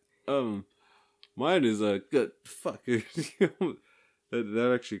 Mine is good. Fuck.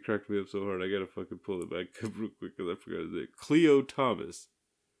 That actually cracked me up so hard. I gotta fucking pull it back up real quick because I forgot his name. Cleo Thomas.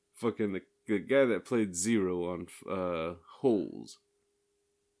 Fucking the guy that played Zero on Holes.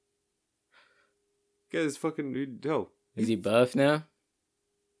 Guy's fucking... Hell. Is he buff now?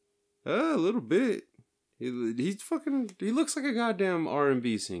 A little bit. He's fucking... He looks like a goddamn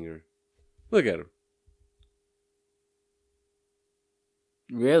R&B singer. Look at him.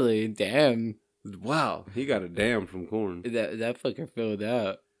 Really? Damn. Wow. He got a damn from Korn. That fucker filled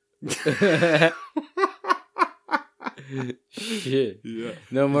out. Shit. Yeah.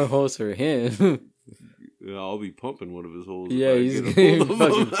 No more holes for him. Yeah, I'll be pumping one of his holes. Yeah, he's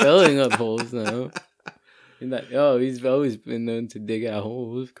fucking filling up holes now. He's always been known to dig out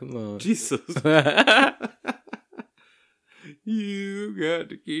holes. Come on. Jesus. You got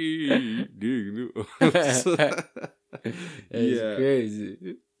to keep digging. That's Yeah.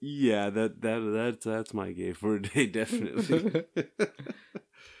 crazy. Yeah, that's my gay for a day, definitely.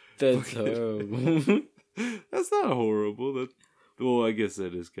 That's horrible. That's not horrible. Well, I guess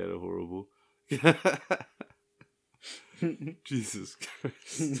that is kind of horrible. Jesus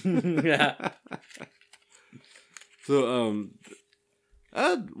Christ. So,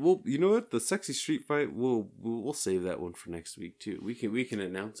 well, you know what? The sexy street fight, we'll save that one for next week too. We can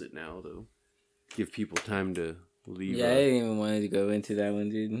announce it now though. Give people time to leave. Yeah, I didn't even want to go into that one,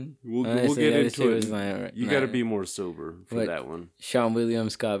 dude. We'll get into it. You got to be be more sober for that one. Sean William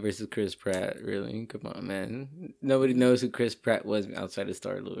Scott versus Chris Pratt. Really? Come on, man. Nobody knows who Chris Pratt was outside of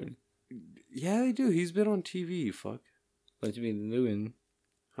Star-Lord. Yeah, they do. He's been on TV. Fuck. What you been doing?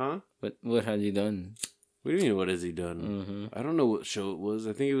 Huh? What has he done? What do you mean? What has he done? Mm-hmm. I don't know what show it was.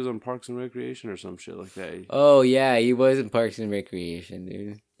 I think he was on Parks and Recreation or some shit like that. Oh yeah, he was in Parks and Recreation,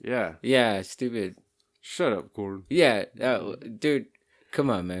 dude. Yeah. Yeah, stupid. Shut up, Corn. Yeah, dude.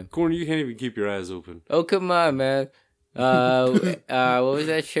 Come on, man. Corn, you can't even keep your eyes open. Oh, come on, man. What was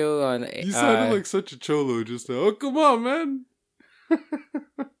that show on? You sounded like such a cholo just now. Oh, come on, man.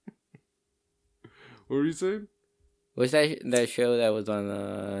 What were you saying? What's that show that was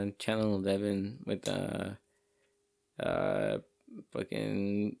on Channel 11 with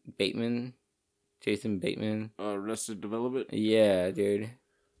fucking Bateman, Jason Bateman? Arrested Development? Yeah, dude.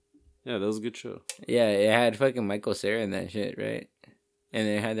 Yeah, that was a good show. Yeah, it had fucking Michael Cera in that shit, right? And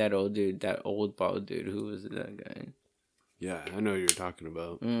it had that old dude, that old bald dude. Who was that guy? Yeah, I know what you're talking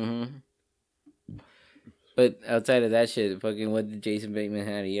about. Mm-hmm. But outside of that shit, fucking what did Jason Bateman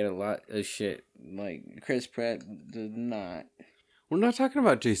had? He had a lot of shit. Like, Chris Pratt did not. We're not talking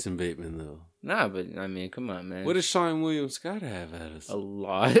about Jason Bateman, though. Nah, but, I mean, come on, man. What does Sean William Scott have at us? A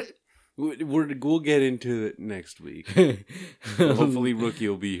lot. We'll get into it next week. Hopefully Rookie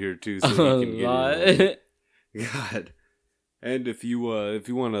will be here, too, so he can get in. God. And if you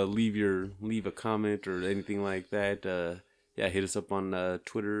want to leave a comment or anything like that, yeah, hit us up on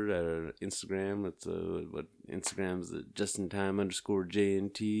Twitter, Instagram. That's what Instagram's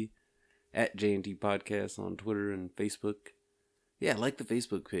JustinTime_JNT at JNT Podcast on Twitter and Facebook. Yeah, like the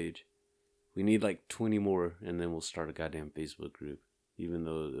Facebook page. We need like 20 more, and then we'll start a goddamn Facebook group. Even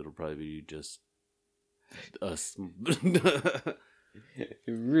though it'll probably be just us.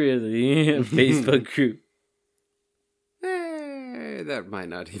 Really? A Facebook group? That might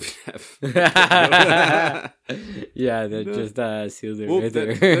not even have. Yeah, that just seals it right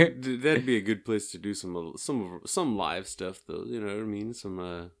there. That'd be a good place to do some live stuff, though. You know what I mean?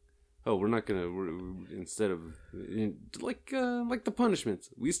 Some. We're not gonna. Instead of like the punishments,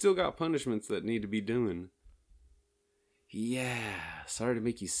 we still got punishments that need to be doing. Yeah, sorry to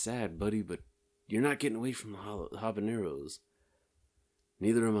make you sad, buddy, but you're not getting away from the habaneros.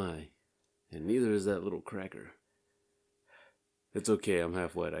 Neither am I, and neither is that little cracker. It's okay. I'm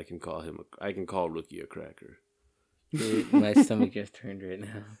half white. I can call Rookie a cracker. Dude, my stomach just turned right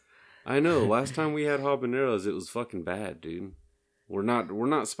now. I know. Last time we had habaneros, it was fucking bad, dude. We're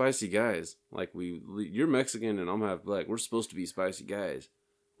not spicy guys. Like you're Mexican and I'm half black. We're supposed to be spicy guys.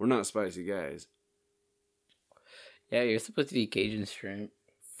 We're not spicy guys. Yeah, you're supposed to be Cajun shrimp.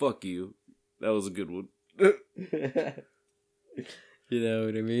 Fuck you. That was a good one. You know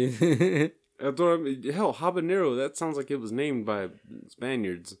what I mean? That's what I mean. Hell, habanero, that sounds like it was named by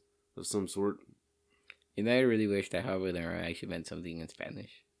Spaniards of some sort. You know, I really wish that habanero actually meant something in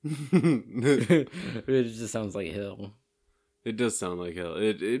Spanish. It just sounds like hell. It does sound like hell.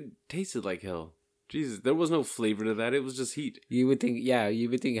 It tasted like hell. Jesus, there was no flavor to that. It was just heat. You would think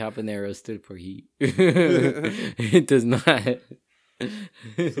habanero stood for heat. It does not. So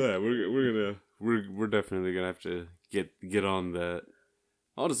yeah, we're definitely gonna have to get on that.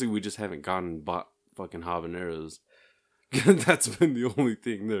 Honestly, we just haven't gone and bought fucking habaneros. That's been the only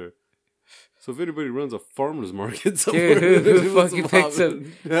thing there. So if anybody runs a farmer's market somewhere, Dude, who with fucking some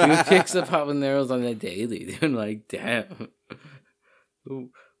picks up habaneros on the daily? Dude, like, damn.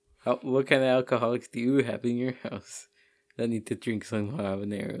 What kind of alcoholics do you have in your house? I need to drink some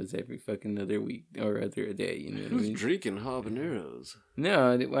habaneros every fucking other week or other day. You know what I Who's mean? drinking habaneros?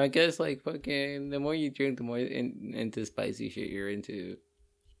 No, I guess like fucking the more you drink, the more into spicy shit you're into.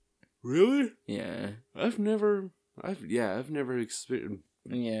 Really? Yeah. I've never experienced.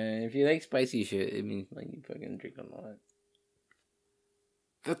 Yeah, if you like spicy shit, it means like you fucking drink a lot.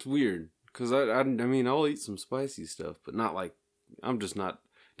 That's weird, cause I mean I'll eat some spicy stuff, but not like I'm just not.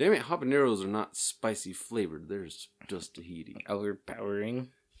 Damn it, habaneros are not spicy flavored. They're just Tahiti. Overpowering.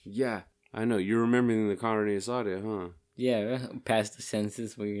 Yeah, I know. You're remembering the carne asada, huh? Yeah, past the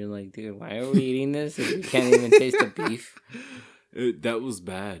senses where you're like, dude, why are we eating this if we can't even taste the beef? That was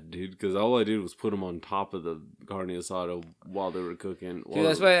bad, dude, because all I did was put them on top of the carne asada while they were cooking. Dude,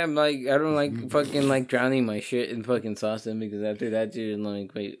 that's why I'm like, I don't like fucking like drowning my shit in fucking salsa, because after that, dude, I'm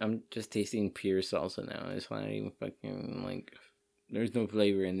like, wait, I'm just tasting pure salsa now. It's not even fucking like, there's no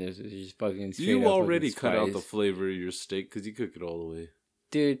flavor in this. It's just fucking straight You up already fucking cut out spice. the flavor of your steak because you cook it all the way.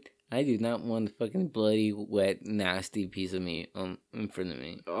 Dude, I do not want a fucking bloody, wet, nasty piece of meat in front of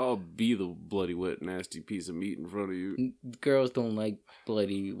me. I'll be the bloody, wet, nasty piece of meat in front of you. Girls don't like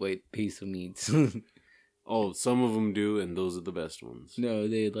bloody, wet piece of meats. Oh, some of them do, and those are the best ones. No,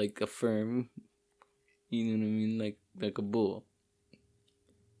 they like a firm, you know what I mean? Like a bull.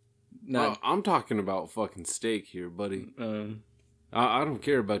 Not, I'm talking about fucking steak here, buddy. I don't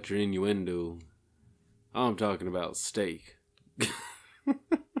care about your innuendo. I'm talking about steak.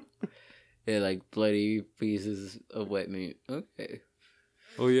 they're like bloody pieces of wet meat. Okay.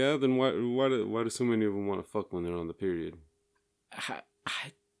 Oh yeah, then why do so many of them want to fuck when they're on the period?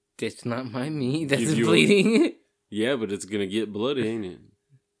 It's not my meat that's Give you bleeding. Yeah, but it's gonna get bloody, ain't it?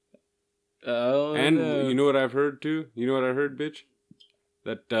 Oh, And no. you know what I've heard too? You know what I heard, bitch?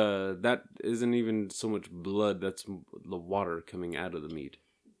 That isn't even so much blood, that's the water coming out of the meat.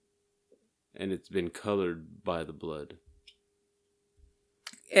 And it's been colored by the blood.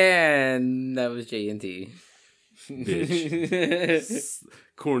 And that was J&T. Bitch.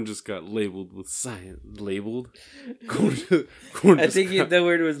 Corn just got labeled with science. Labeled? Corn I think the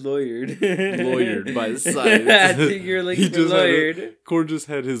word was lawyered. lawyered by science. I think you're looking for lawyered. Corn just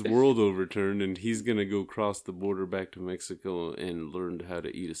had his world overturned, and he's gonna go cross the border back to Mexico and learn how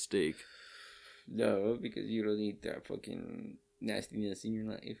to eat a steak. No, because you don't need that fucking nastiness in your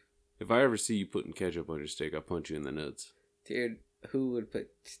life. If I ever see you putting ketchup on your steak, I'll punch you in the nuts. Dude, who would put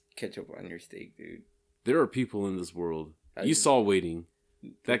ketchup on your steak, dude? There are people in this world. You saw Waiting.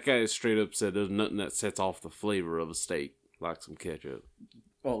 That guy straight up said there's nothing that sets off the flavor of a steak like some ketchup.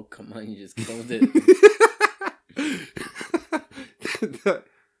 Oh, come on, you just killed it.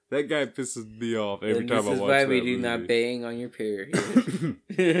 that guy pisses me off every time I watch that. This is why we do movie. not bang on your period.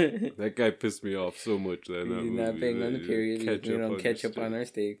 That guy pissed me off so much that We do not bang on the period. We don't ketchup on our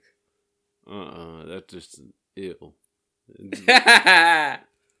steaks. That's just ill.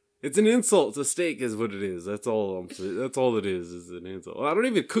 It's an insult to steak, is what it is. That's all I'm saying. That's all it is an insult. I don't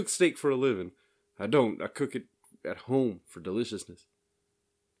even cook steak for a living. I don't. I cook it at home for deliciousness.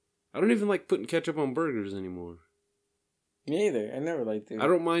 I don't even like putting ketchup on burgers anymore. Me either. I never liked it. I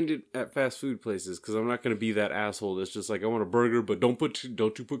don't mind it at fast food places because I'm not going to be that asshole that's just like, I want a burger, but don't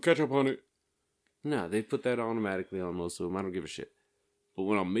you put ketchup on it. No, they put that automatically on most of them. I don't give a shit. But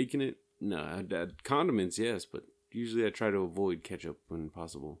when I'm making it, no. Condiments, yes, but usually I try to avoid ketchup when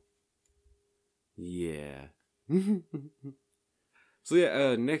possible. Yeah.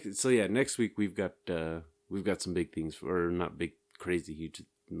 Next week we've got some big things, or not big, crazy, huge,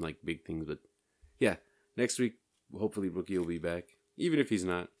 like big things, but yeah, next week hopefully Rookie will be back. Even if he's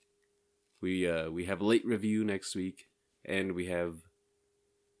not, we have a late review next week, and we have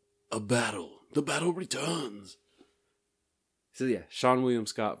a battle. The battle returns. So yeah, Sean William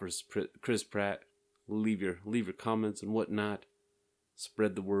Scott versus Chris Pratt. Leave your comments and whatnot.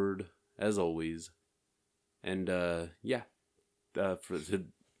 Spread the word as always. And I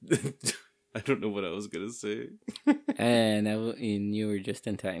don't know what I was gonna say. and you were just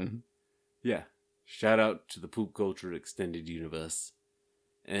in time. Yeah. Shout out to the Poop Culture Extended Universe.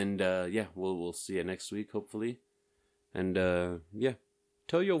 And we'll see you next week, hopefully. And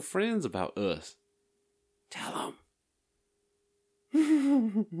tell your friends about us. Tell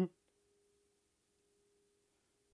them.